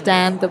then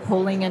withstand the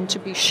pulling and to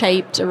be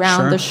shaped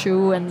around the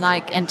shoe, and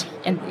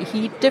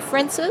heat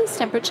differences,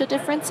 temperature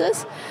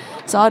differences.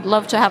 So I'd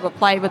love to have a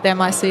play with their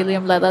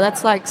mycelium leather.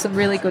 That's like some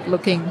really good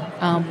looking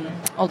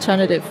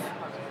alternative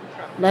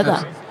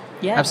leather.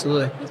 Yeah,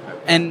 absolutely.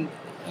 And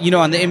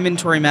on the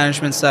inventory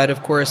management side,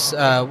 of course,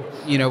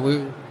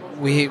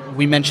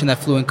 we mentioned that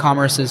Fluent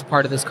Commerce is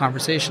part of this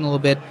conversation a little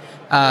bit.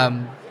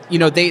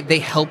 They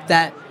help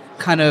that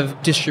kind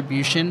of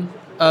distribution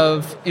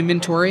of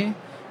inventory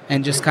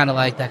and just kind of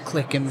like that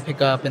click and pick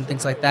up and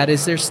things like that.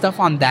 Is there stuff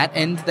on that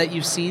end that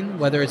you've seen,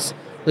 whether it's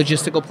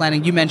logistical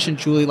planning? You mentioned,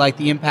 Julie, like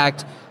the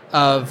impact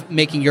of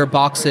making your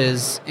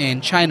boxes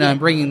in China and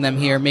bringing them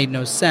here made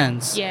no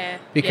sense. Yeah.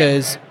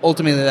 Because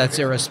ultimately that's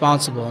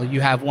irresponsible. You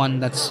have one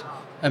that's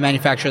a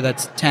manufacturer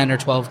that's 10 or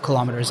 12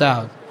 kilometers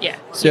out. Yeah.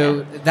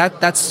 So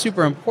that's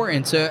super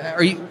important. So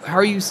what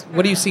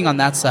are you seeing on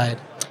that side?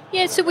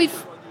 Yeah, so we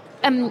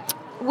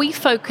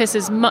focus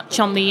as much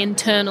on the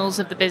internals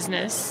of the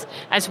business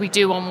as we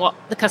do on what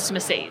the customer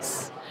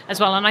sees as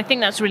well, and I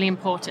think that's really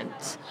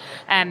important.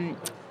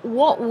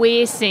 What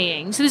we're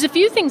seeing, so there's a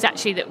few things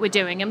actually that we're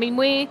doing. I mean,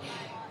 we're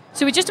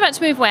just about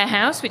to move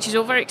warehouse, which is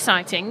all very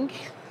exciting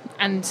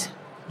and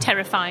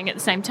terrifying at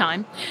the same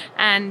time,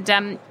 and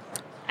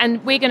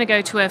we're going to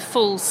go to a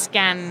full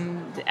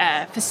scan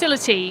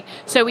facility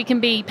so we can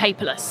be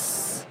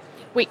paperless,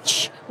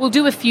 which will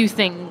do a few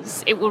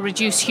things. It will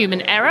reduce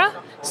human error.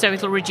 So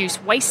it'll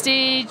reduce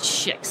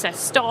wastage, excess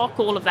stock,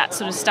 all of that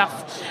sort of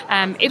stuff.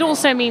 It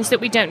also means that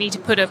we don't need to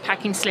put a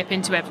packing slip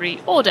into every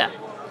order,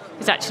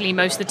 because actually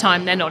most of the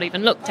time they're not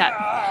even looked at.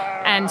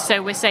 And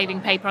so we're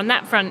saving paper on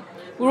that front.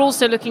 We're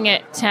also looking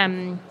at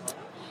something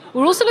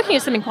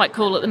quite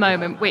cool at the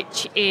moment,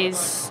 which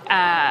is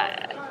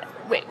a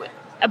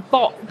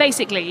box.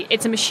 Basically,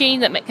 it's a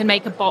machine that can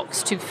make a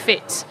box to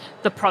fit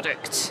the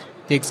product.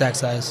 The exact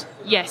size.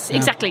 Yes,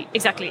 exactly,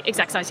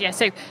 exact size. Yeah.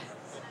 So.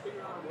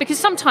 Because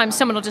sometimes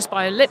someone will just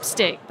buy a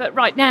lipstick, but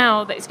right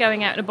now that it's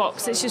going out in a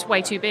box, it's just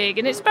way too big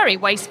and it's very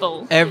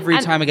wasteful. Every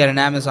time I get an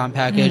Amazon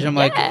package, I'm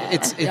like,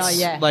 it's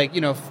like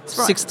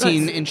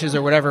 16 inches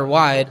or whatever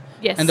wide,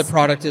 and the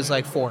product is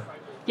like 4.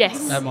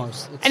 Yes, at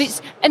most.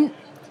 And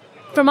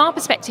from our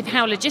perspective,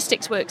 how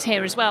logistics works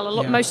here as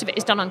well. Most of it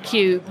is done on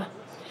cube,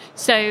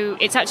 so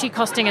it's actually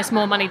costing us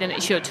more money than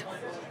it should,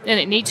 and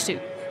it needs to.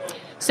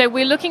 So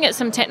we're looking at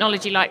some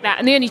technology like that.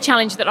 And the only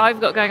challenge that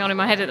I've got going on in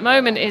my head at the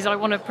moment is I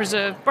want to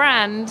preserve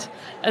brand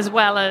as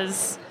well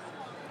as,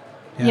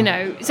 and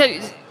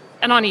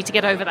I need to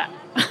get over that,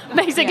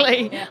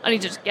 basically. I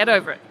need to just get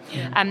over it.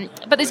 Yeah.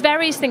 But there's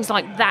various things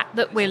like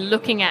that we're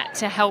looking at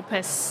to help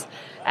us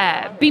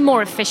be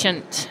more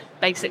efficient,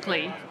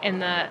 basically,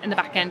 in the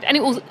back end. And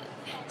it will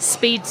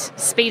speed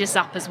us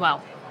up as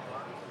well.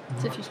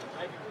 So if you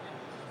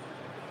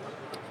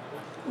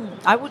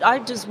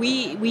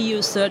We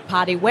use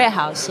third-party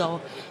warehouse, so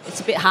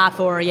it's a bit hard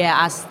for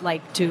us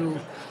like to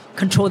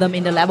control them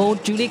in the level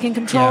Julie can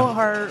control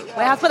her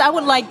warehouse. But I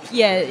would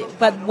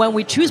but when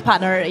we choose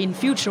partner in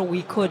future,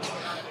 we could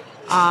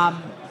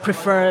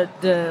prefer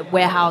the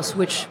warehouse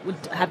which would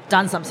have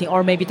done something,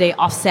 or maybe they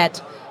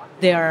offset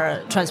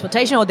their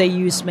transportation, or they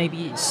use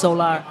maybe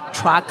solar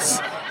trucks.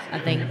 I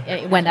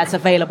think when that's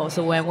available.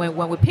 So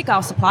when we pick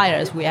our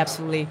suppliers, we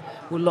absolutely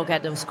will look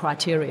at those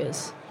criteria.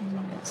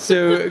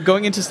 So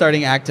going into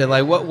starting Acta,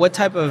 like what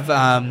type of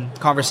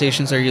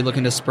conversations are you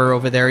looking to spur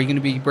over there? Are you going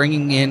to be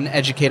bringing in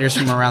educators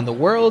from around the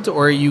world,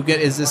 or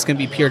is this going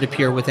to be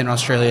peer-to-peer within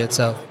Australia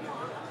itself?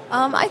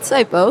 I'd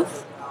say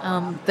both.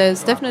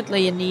 There's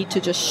definitely a need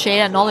to just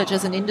share knowledge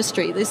as an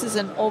industry. This is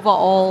an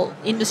overall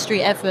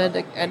industry effort,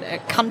 a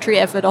country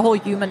effort, a whole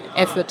human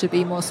effort to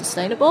be more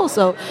sustainable.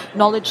 So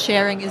knowledge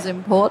sharing is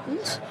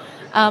important.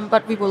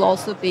 But we will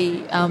also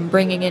be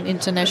bringing in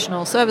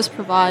international service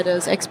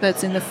providers,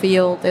 experts in the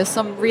field. There's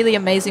some really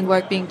amazing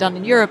work being done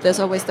in Europe. There's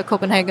always the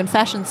Copenhagen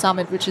Fashion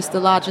Summit, which is the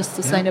largest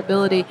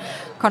sustainability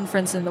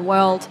conference in the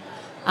world.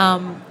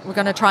 We're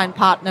going to try and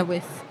partner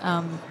with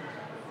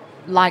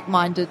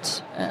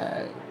like-minded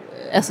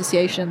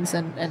associations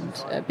and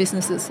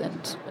businesses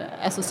and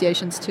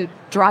associations to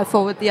drive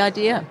forward the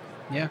idea.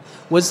 Yeah.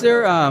 Was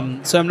there,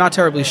 so I'm not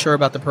terribly sure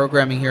about the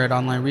programming here at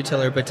Online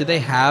Retailer, but do they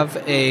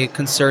have a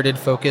concerted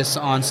focus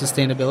on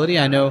sustainability?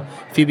 I know,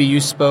 Phoebe,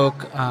 you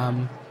spoke.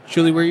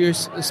 Julie, were you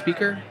a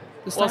speaker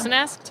this time? Wasn't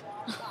asked.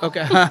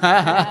 Okay.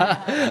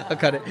 I'll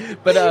cut it.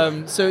 But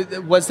so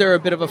was there a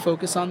bit of a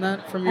focus on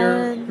that from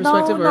your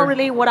perspective? No, not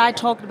really. What I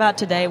talked about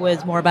today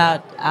was more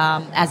about,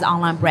 as an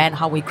online brand,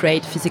 how we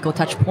create physical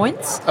touch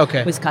points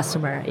with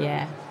customer.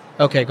 Yeah.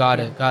 Okay, got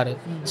it.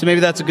 So maybe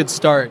that's a good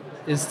start,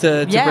 is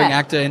to bring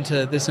Acta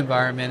into this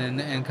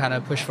environment and kind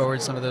of push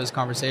forward some of those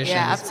conversations.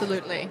 Yeah,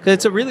 absolutely. Because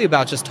it's really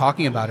about just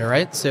talking about it,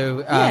 right?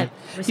 So, one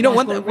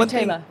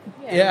thing...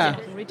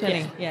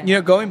 retailing. Yeah. You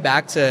know, going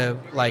back to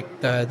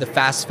like the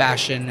fast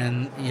fashion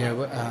and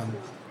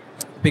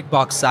big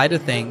box side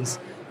of things,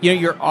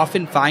 you're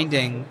often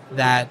finding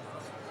that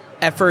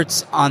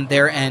efforts on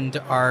their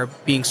end are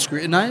being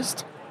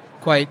scrutinized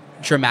quite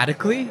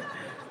dramatically.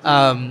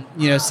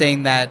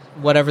 Saying that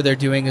whatever they're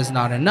doing is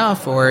not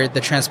enough, or the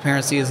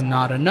transparency is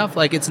not enough.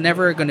 Like, it's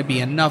never going to be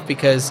enough,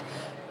 because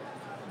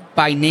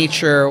by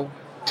nature,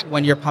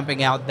 when you're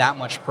pumping out that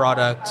much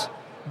product,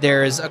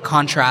 there's a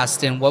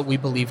contrast in what we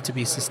believe to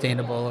be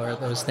sustainable, or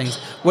those things.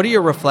 What are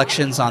your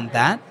reflections on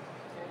that?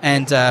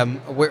 And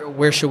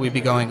where should we be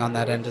going on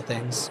that end of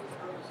things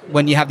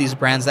when you have these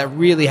brands that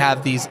really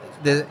have the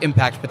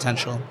impact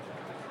potential?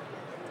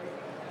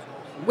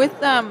 With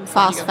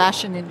fast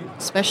fashion,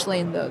 especially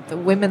in the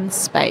women's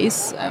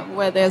space,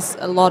 where there's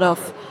a lot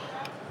of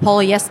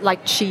polyester,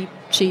 like cheap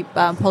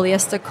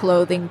polyester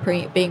clothing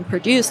being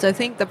produced, I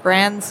think the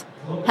brands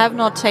have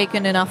not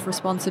taken enough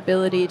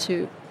responsibility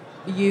to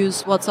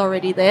use what's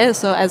already there.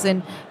 So as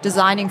in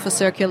designing for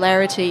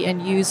circularity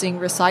and using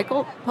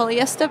recycled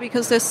polyester,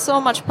 because there's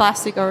so much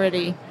plastic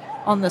already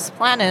on this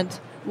planet,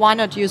 why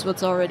not use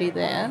what's already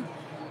there?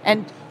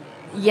 And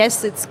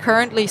yes, it's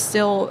currently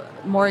still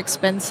more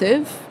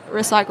expensive,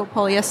 recycled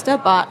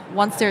polyester, but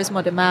once there is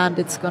more demand,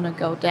 it's going to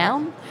go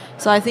down.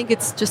 So I think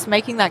it's just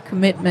making that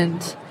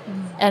commitment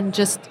and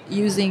just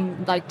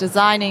using, like,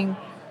 designing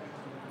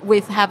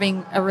with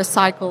having a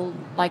recycle,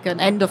 like an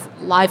end of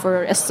life,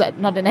 or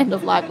not an end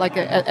of life, like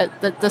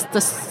the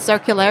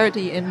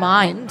circularity in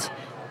mind.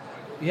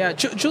 Yeah,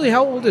 Julie,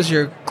 how old is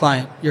your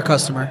client, your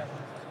customer?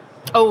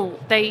 Oh,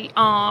 they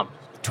are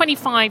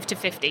 25 to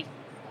 50.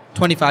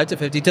 25 to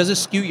 50. Does it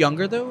skew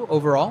younger though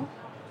overall?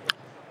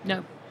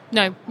 No.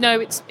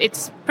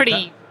 It's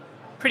pretty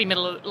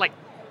middle, like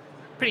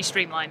pretty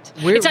streamlined.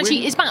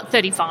 It's about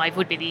 35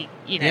 would be the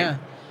Yeah.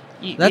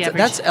 The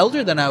that's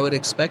elder than I would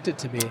expect it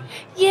to be.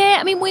 Yeah,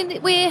 I mean we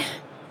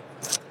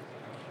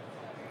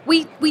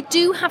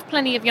do have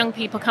plenty of young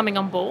people coming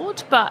on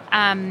board, but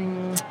a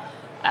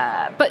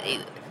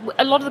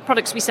lot of the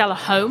products we sell are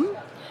home.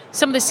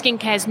 Some of the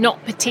skincare is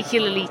not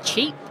particularly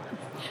cheap,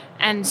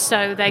 and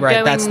so they're going...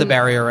 Right, that's the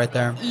barrier right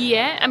there.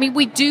 Yeah, I mean,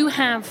 we do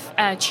have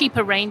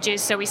cheaper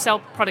ranges, so we sell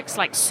products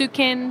like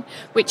Sukin,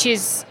 which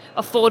is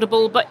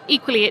affordable, but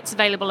equally it's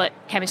available at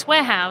Chemist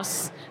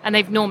Warehouse, and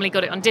they've normally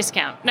got it on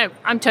discount. No,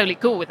 I'm totally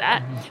cool with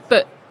that,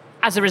 but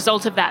as a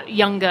result of that,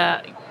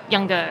 younger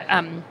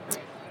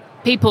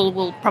people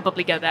will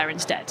probably go there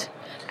instead.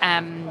 We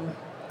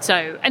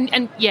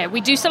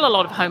do sell a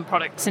lot of home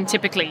products, and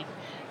typically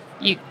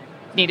you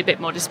need a bit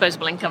more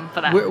disposable income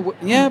for that.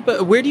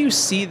 But where do you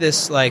see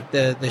this, like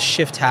the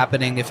shift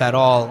happening, if at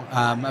all,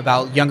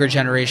 about younger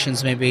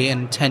generations maybe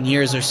in 10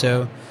 years or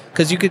so?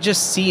 Because you could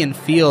just see and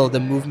feel the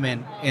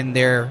movement in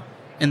their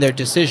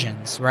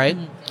decisions, right?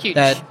 Huge.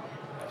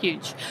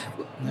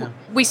 Yeah.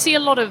 We see a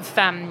lot of...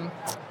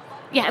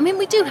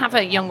 we do have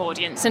a young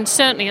audience, and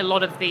certainly a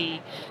lot of the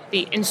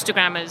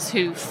Instagrammers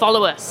who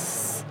follow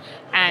us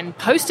and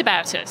post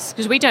about us,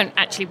 because we don't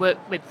actually work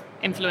with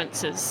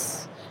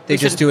influencers. They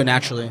just do it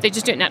naturally.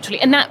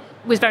 And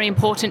was very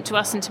important to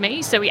us and to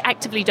me. So we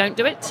actively don't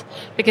do it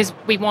because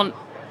we want,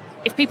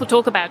 if people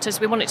talk about us,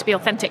 we want it to be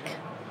authentic,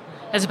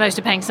 as opposed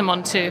to paying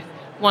someone to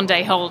one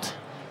day hold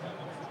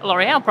a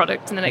L'Oreal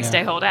product and the next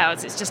day hold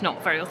ours. It's just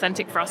not very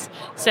authentic for us.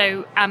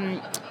 So,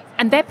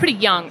 and they're pretty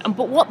young.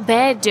 But what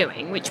they're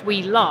doing, which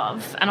we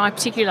love, and I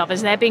particularly love,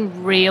 is they're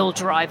being real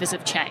drivers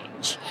of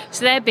change.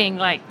 So they're being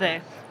like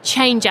the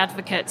change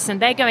advocates,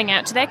 and they're going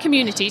out to their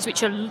communities,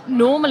 which are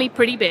normally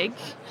pretty big,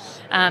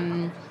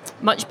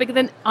 much bigger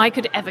than I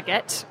could ever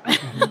get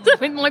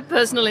with my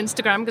personal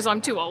Instagram because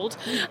I'm too old.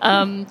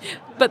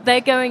 But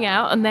they're going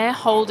out and they're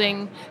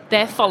holding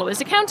their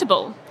followers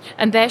accountable.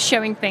 And they're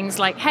showing things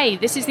like, hey,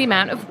 this is the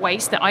amount of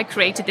waste that I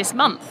created this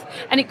month.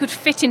 And it could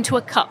fit into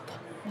a cup.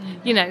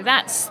 You know,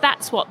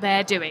 that's what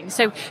they're doing.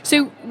 So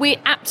we're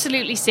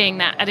absolutely seeing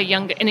that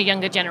in a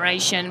younger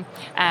generation.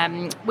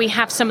 We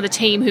have some of the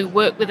team who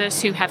work with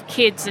us who have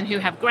kids and who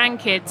have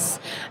grandkids,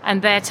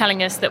 and they're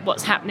telling us that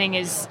what's happening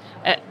is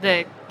at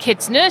the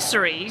kids'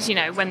 nurseries, you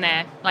know, when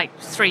they're like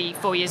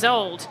 3-4 years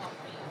old,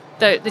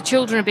 the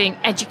children are being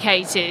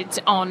educated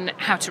on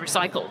how to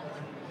recycle.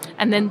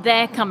 And then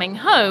they're coming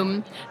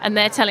home and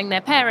they're telling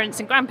their parents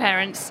and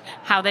grandparents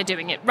how they're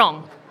doing it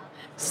wrong.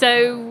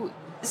 So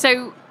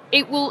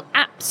it will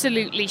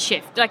absolutely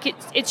shift. Like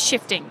it's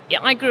shifting.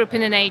 I grew up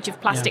in an age of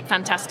plastic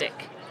fantastic,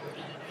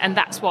 and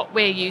that's what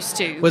we're used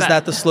to. Was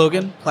that the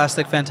slogan?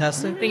 Plastic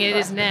fantastic? I think it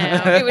is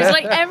now. It was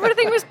like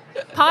everything was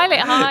pile it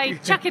high,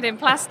 chuck it in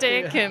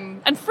plastic,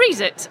 and freeze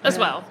it as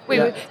well. We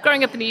were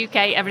growing up in the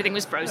UK. Everything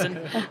was frozen,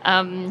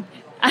 and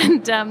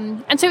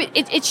so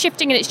it's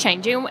shifting and it's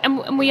changing,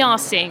 and we are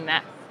seeing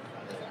that.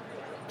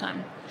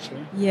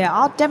 Yeah,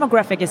 our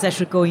demographic is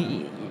actually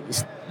going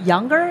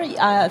younger.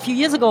 A few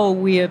years ago,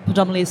 we were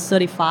predominantly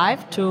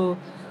 35 to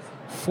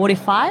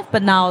 45,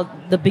 but now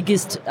the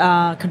biggest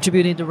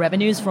contributing to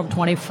revenues from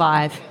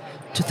 25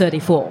 to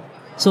 34.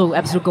 So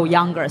absolutely go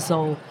younger.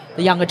 So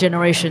the younger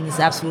generation is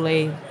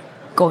absolutely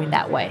going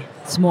that way.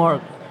 It's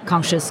more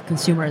conscious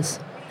consumers.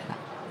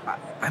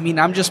 I mean,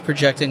 I'm just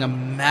projecting a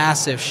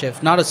massive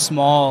shift, not a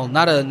small,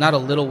 not a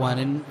little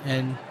one,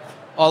 and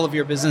all of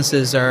your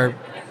businesses are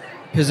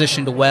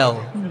positioned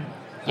well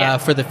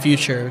for the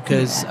future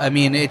because I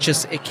mean, it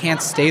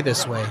can't stay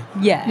this way.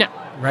 Yeah. No.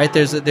 Right?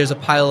 There's a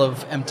pile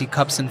of empty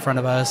cups in front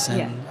of us,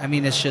 and I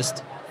mean, it's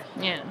just.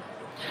 Yeah.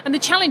 And the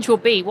challenge will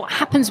be what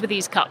happens with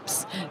these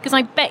cups, because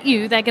I bet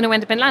you they're going to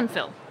end up in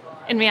landfill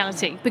in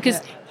reality,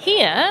 because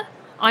here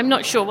I'm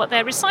not sure what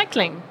their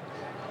recycling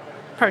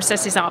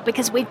processes are,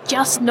 because we're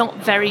just not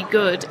very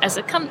good as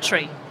a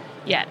country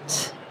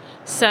yet.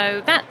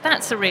 So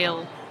that's a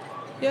real.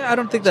 Yeah, I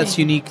don't think that's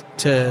unique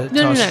to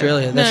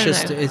Australia.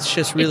 It's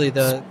just really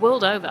the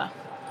world over.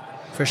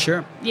 For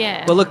sure.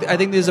 Yeah. Well, look, I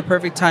think this is a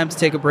perfect time to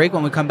take a break.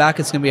 When we come back,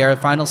 it's going to be our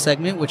final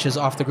segment, which is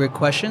Off the Grid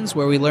Questions,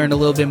 where we learn a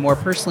little bit more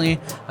personally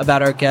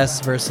about our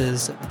guests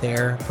versus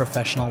their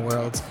professional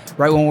worlds.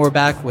 Right when we're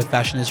back with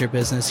Fashion is Your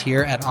Business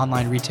here at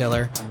Online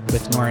Retailer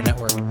with Nora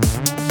Network.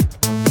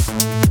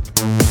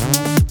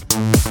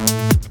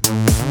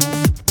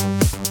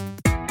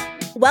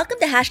 Welcome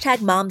to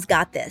Hashtag Mom's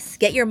Got This.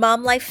 Get your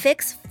mom life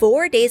fix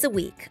 4 days a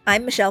week.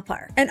 I'm Michelle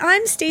Parr. And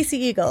I'm Stacey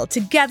Eagle.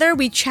 Together,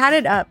 we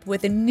chatted up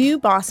with a new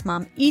boss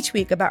mom each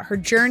week about her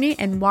journey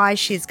and why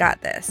she's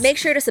got this. Make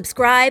sure to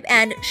subscribe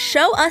and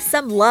show us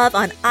some love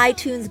on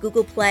iTunes,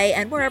 Google Play,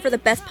 and wherever the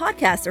best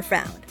podcasts are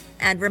found.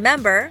 And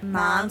remember,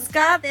 Mom's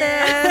got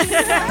this.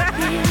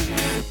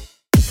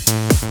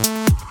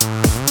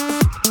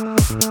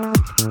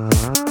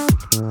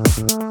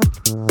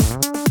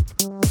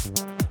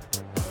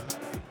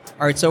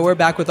 All right, so we're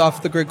back with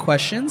Off the Grid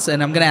Questions,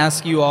 and I'm going to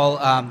ask you all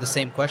the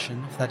same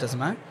question, if that doesn't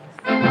matter.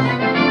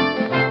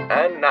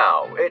 And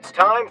now it's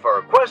time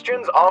for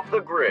Questions Off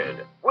the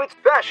Grid with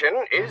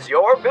Fashion is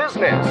Your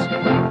Business.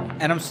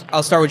 And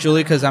I'll start with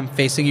Julie because I'm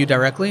facing you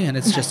directly, and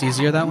it's just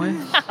easier that way.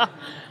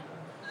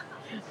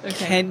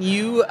 Okay. Can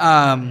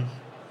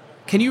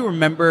you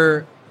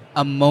remember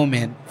a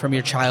moment from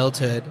your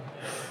childhood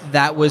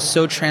that was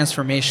so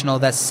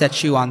transformational that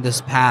set you on this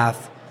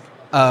path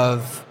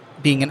of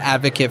being an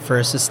advocate for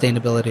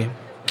sustainability?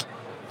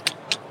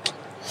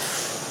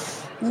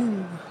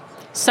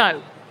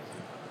 So,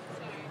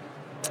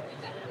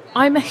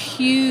 I'm a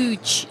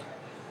huge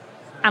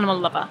animal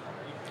lover,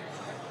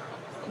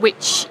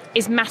 which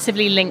is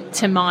massively linked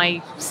to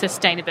my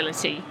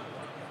sustainability,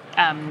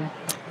 I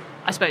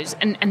suppose,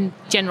 and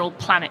general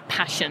planet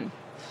passion.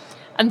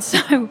 And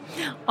so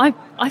I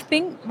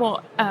think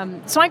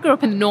so I grew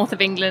up in the north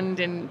of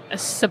England in a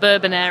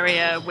suburban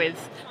area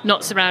with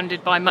not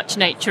surrounded by much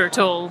nature at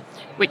all,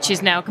 which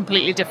is now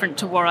completely different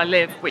to where I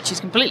live, which is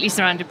completely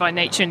surrounded by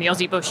nature in the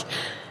Aussie bush.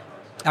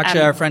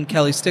 Actually, our friend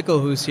Kelly Stickle,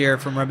 who's here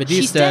from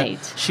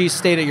Rebadista, she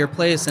stayed at your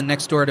place and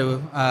next door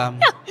to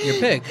your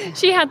pig.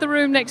 She had the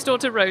room next door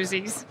to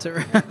Rosie's.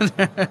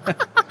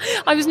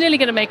 I was nearly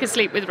going to make her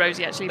sleep with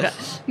Rosie, actually,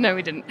 but no,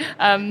 we didn't.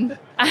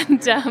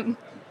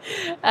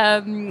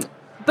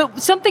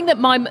 But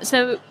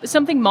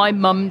something my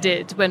mum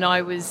did when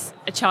I was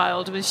a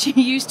child was she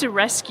used to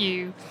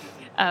rescue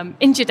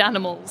injured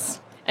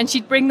animals, and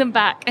she'd bring them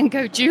back and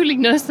go, Julie,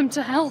 nurse them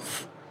to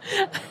health.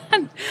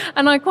 and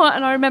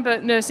I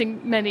remember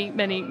nursing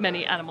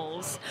many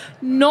animals,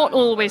 not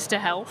always to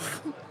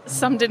health.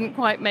 Some didn't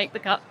quite make the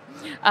cut,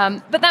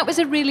 but that was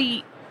a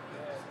really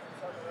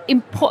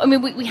important. I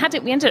mean,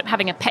 we ended up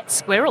having a pet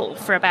squirrel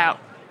for about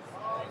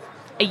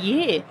a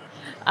year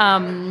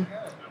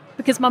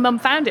because my mum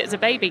found it as a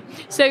baby.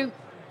 So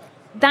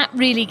that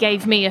really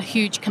gave me a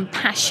huge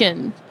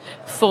compassion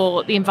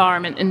for the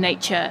environment and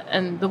nature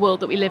and the world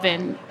that we live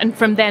in. And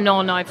from then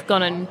on, I've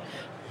gone and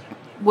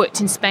worked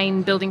in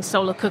Spain building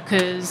solar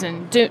cookers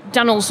and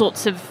done all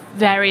sorts of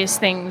various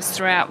things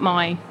throughout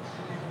my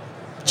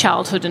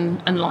childhood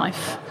and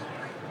life.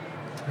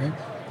 Great.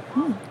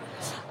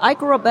 I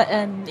grew up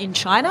in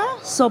China,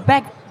 so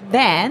back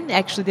then,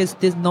 actually,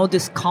 there's no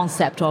this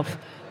concept of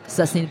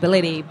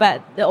sustainability.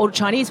 But the old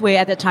Chinese way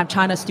at that time,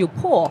 China's still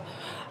poor.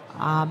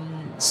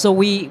 So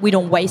we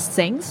don't waste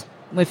things.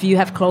 If you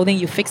have clothing,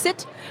 you fix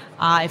it.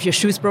 If your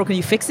shoe's broken,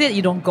 you fix it.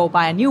 You don't go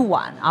buy a new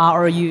one.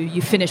 Or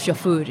you finish your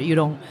food. You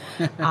don't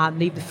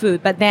leave the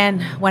food. But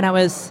then when I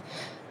was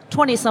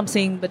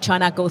 20-something, but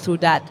China go through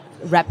that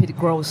rapid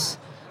growth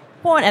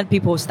point and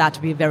people start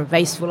to be very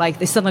wasteful. Like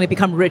they suddenly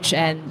become rich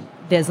and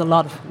there's a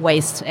lot of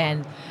waste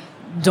and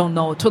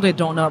totally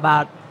don't know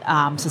about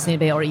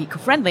sustainability or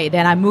eco-friendly.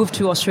 Then I moved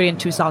to Australia in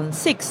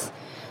 2006.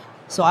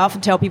 So I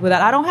often tell people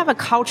that I don't have a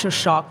culture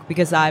shock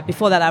because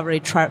before that I already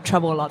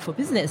traveled a lot for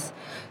business.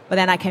 But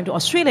then I came to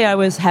Australia, I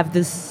always have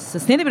this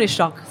sustainability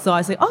shock. So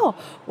I say,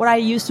 what I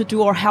used to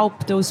do or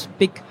help those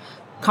big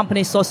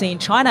companies sourcing in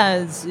China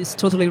is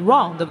totally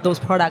wrong. Those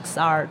products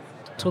are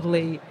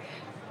totally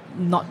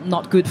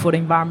not good for the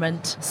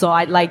environment. So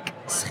I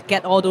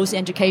get all those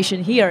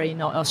education here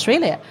in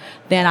Australia.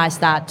 Then I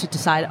start to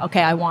decide,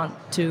 okay, I want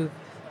to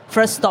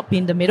first stop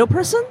being the middle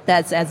person.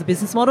 That's as a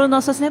business model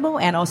not sustainable.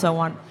 And also I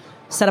want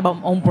set up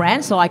my own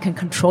brand so I can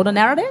control the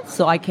narrative,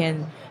 so I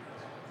can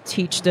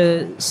teach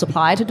the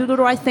supplier to do the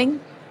right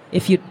thing.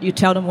 If you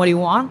tell them what you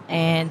want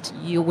and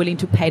you're willing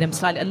to pay them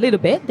slightly a little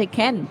bit, they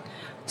can,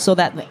 so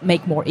that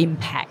make more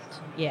impact.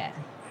 Yeah.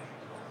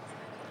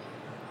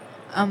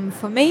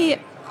 For me,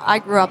 I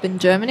grew up in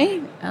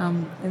Germany,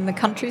 in the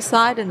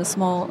countryside, in a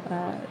small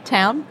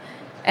town.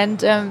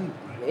 And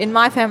in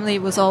my family,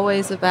 it was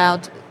always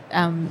about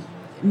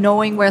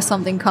knowing where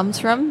something comes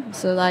from.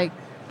 So like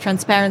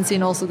transparency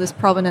and also this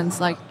provenance.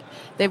 Like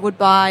they would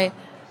buy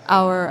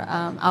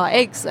our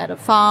eggs at a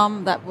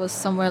farm that was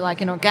somewhere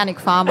like an organic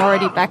farm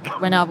already back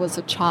when I was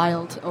a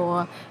child,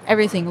 or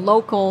everything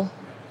local.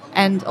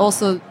 And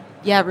also,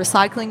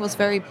 recycling was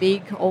very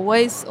big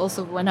always,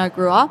 also when I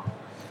grew up.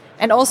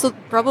 And also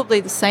probably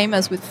the same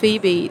as with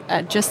Phoebe,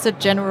 just a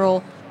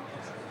general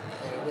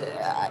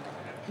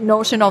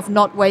notion of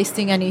not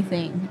wasting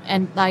anything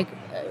and like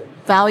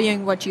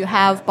valuing what you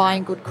have,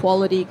 buying good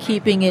quality,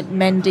 keeping it,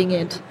 mending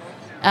it,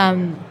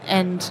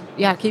 and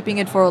keeping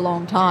it for a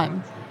long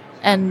time.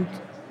 And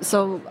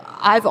so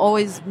I've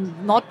always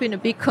not been a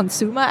big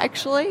consumer,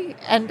 actually.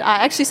 And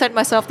I actually set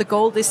myself the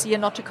goal this year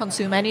not to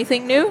consume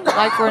anything new,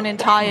 like for an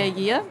entire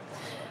year.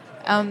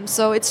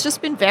 So it's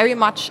just been very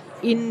much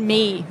in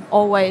me,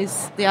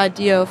 always, the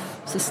idea of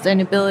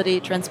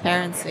sustainability,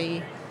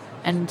 transparency,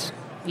 and,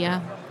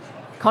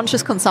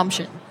 conscious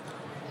consumption.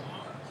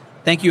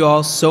 Thank you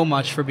all so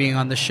much for being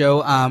on the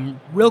show.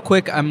 Real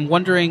quick, I'm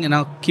wondering, and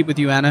I'll keep with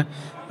you, Anna,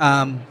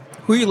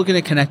 who are you looking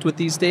to connect with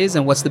these days,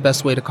 and what's the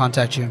best way to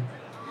contact you?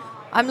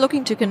 I'm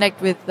looking to connect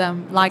with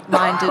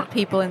like-minded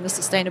people in the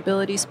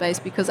sustainability space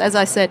because, as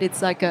I said,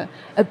 it's like a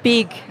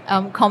big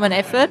common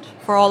effort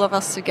for all of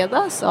us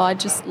together. So I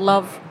just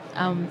love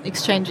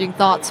exchanging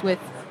thoughts with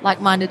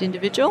like-minded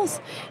individuals.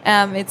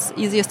 It's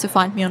easiest to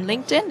find me on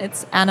LinkedIn.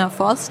 It's Anna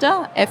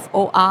Forster,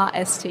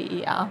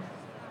 Forster.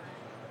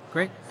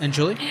 Great. And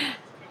Julie?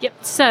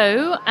 Yep.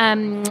 So,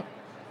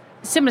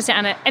 similar to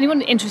Anna,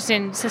 anyone interested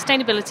in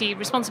sustainability,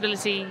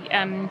 responsibility,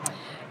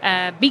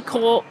 B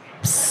Corp,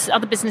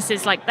 other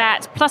businesses like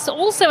that, plus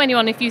also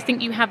anyone, if you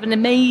think you have an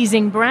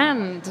amazing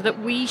brand that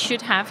we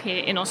should have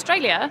here in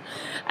Australia,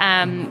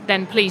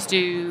 then please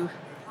do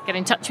get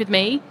in touch with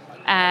me.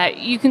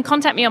 You can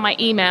contact me on my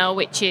email,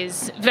 which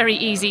is very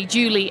easy,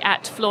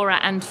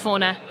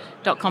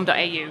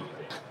 julie@floraandfauna.com.au.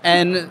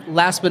 And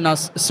last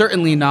but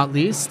certainly not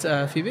least,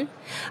 Phoebe?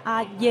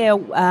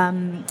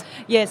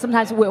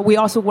 Sometimes we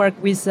also work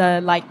with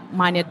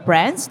like-minded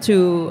brands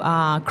to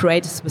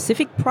create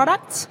specific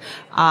products,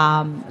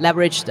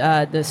 leverage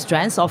the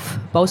strengths of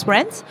both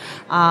brands.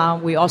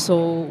 We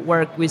also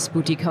work with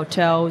boutique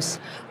hotels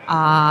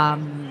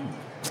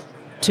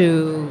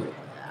to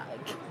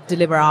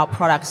deliver our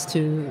products to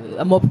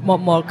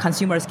more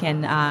consumers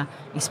can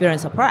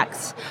experience our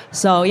products.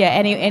 So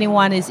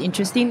anyone is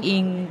interested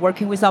in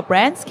working with our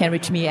brands can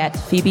reach me at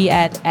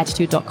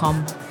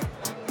phoebe@attitude.com.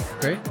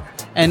 Great.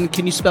 And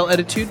can you spell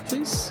attitude,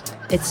 please?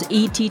 It's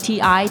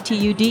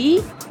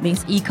ETTITUDE,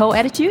 means eco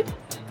attitude.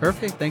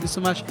 Perfect. Thank you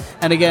so much.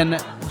 And again,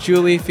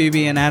 Julie,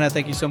 Phoebe, and Anna,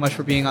 thank you so much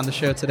for being on the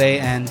show today,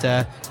 and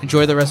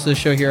enjoy the rest of the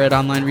show here at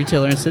Online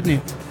Retailer in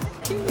Sydney.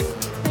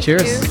 Thank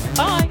Cheers. you.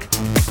 Bye.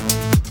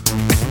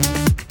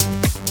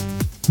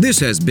 This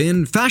has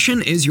been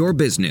Fashion is Your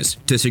Business.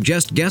 To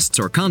suggest guests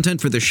or content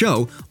for the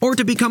show, or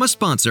to become a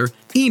sponsor,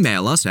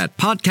 email us at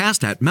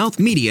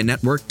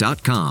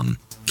podcast@mouthmedianetwork.com.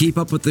 Keep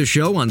up with the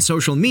show on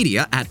social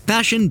media at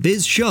Fashion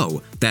Biz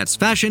Show. That's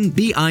Fashion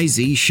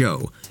BIZ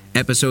Show.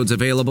 Episodes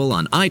available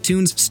on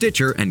iTunes,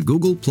 Stitcher, and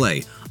Google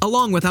Play,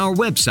 along with our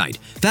website,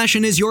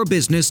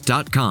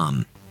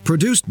 fashionisyourbusiness.com.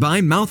 Produced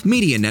by Mouth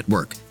Media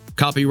Network.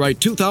 Copyright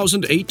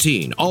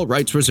 2018, all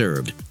rights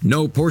reserved.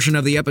 No portion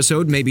of the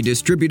episode may be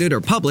distributed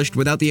or published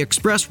without the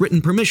express written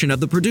permission of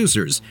the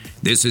producers.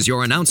 This is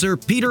your announcer,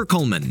 Peter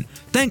Coleman.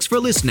 Thanks for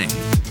listening.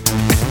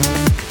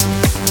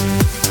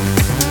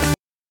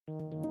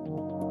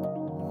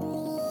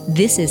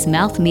 This is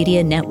Mouth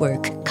Media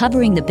Network,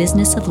 covering the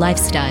business of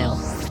lifestyle.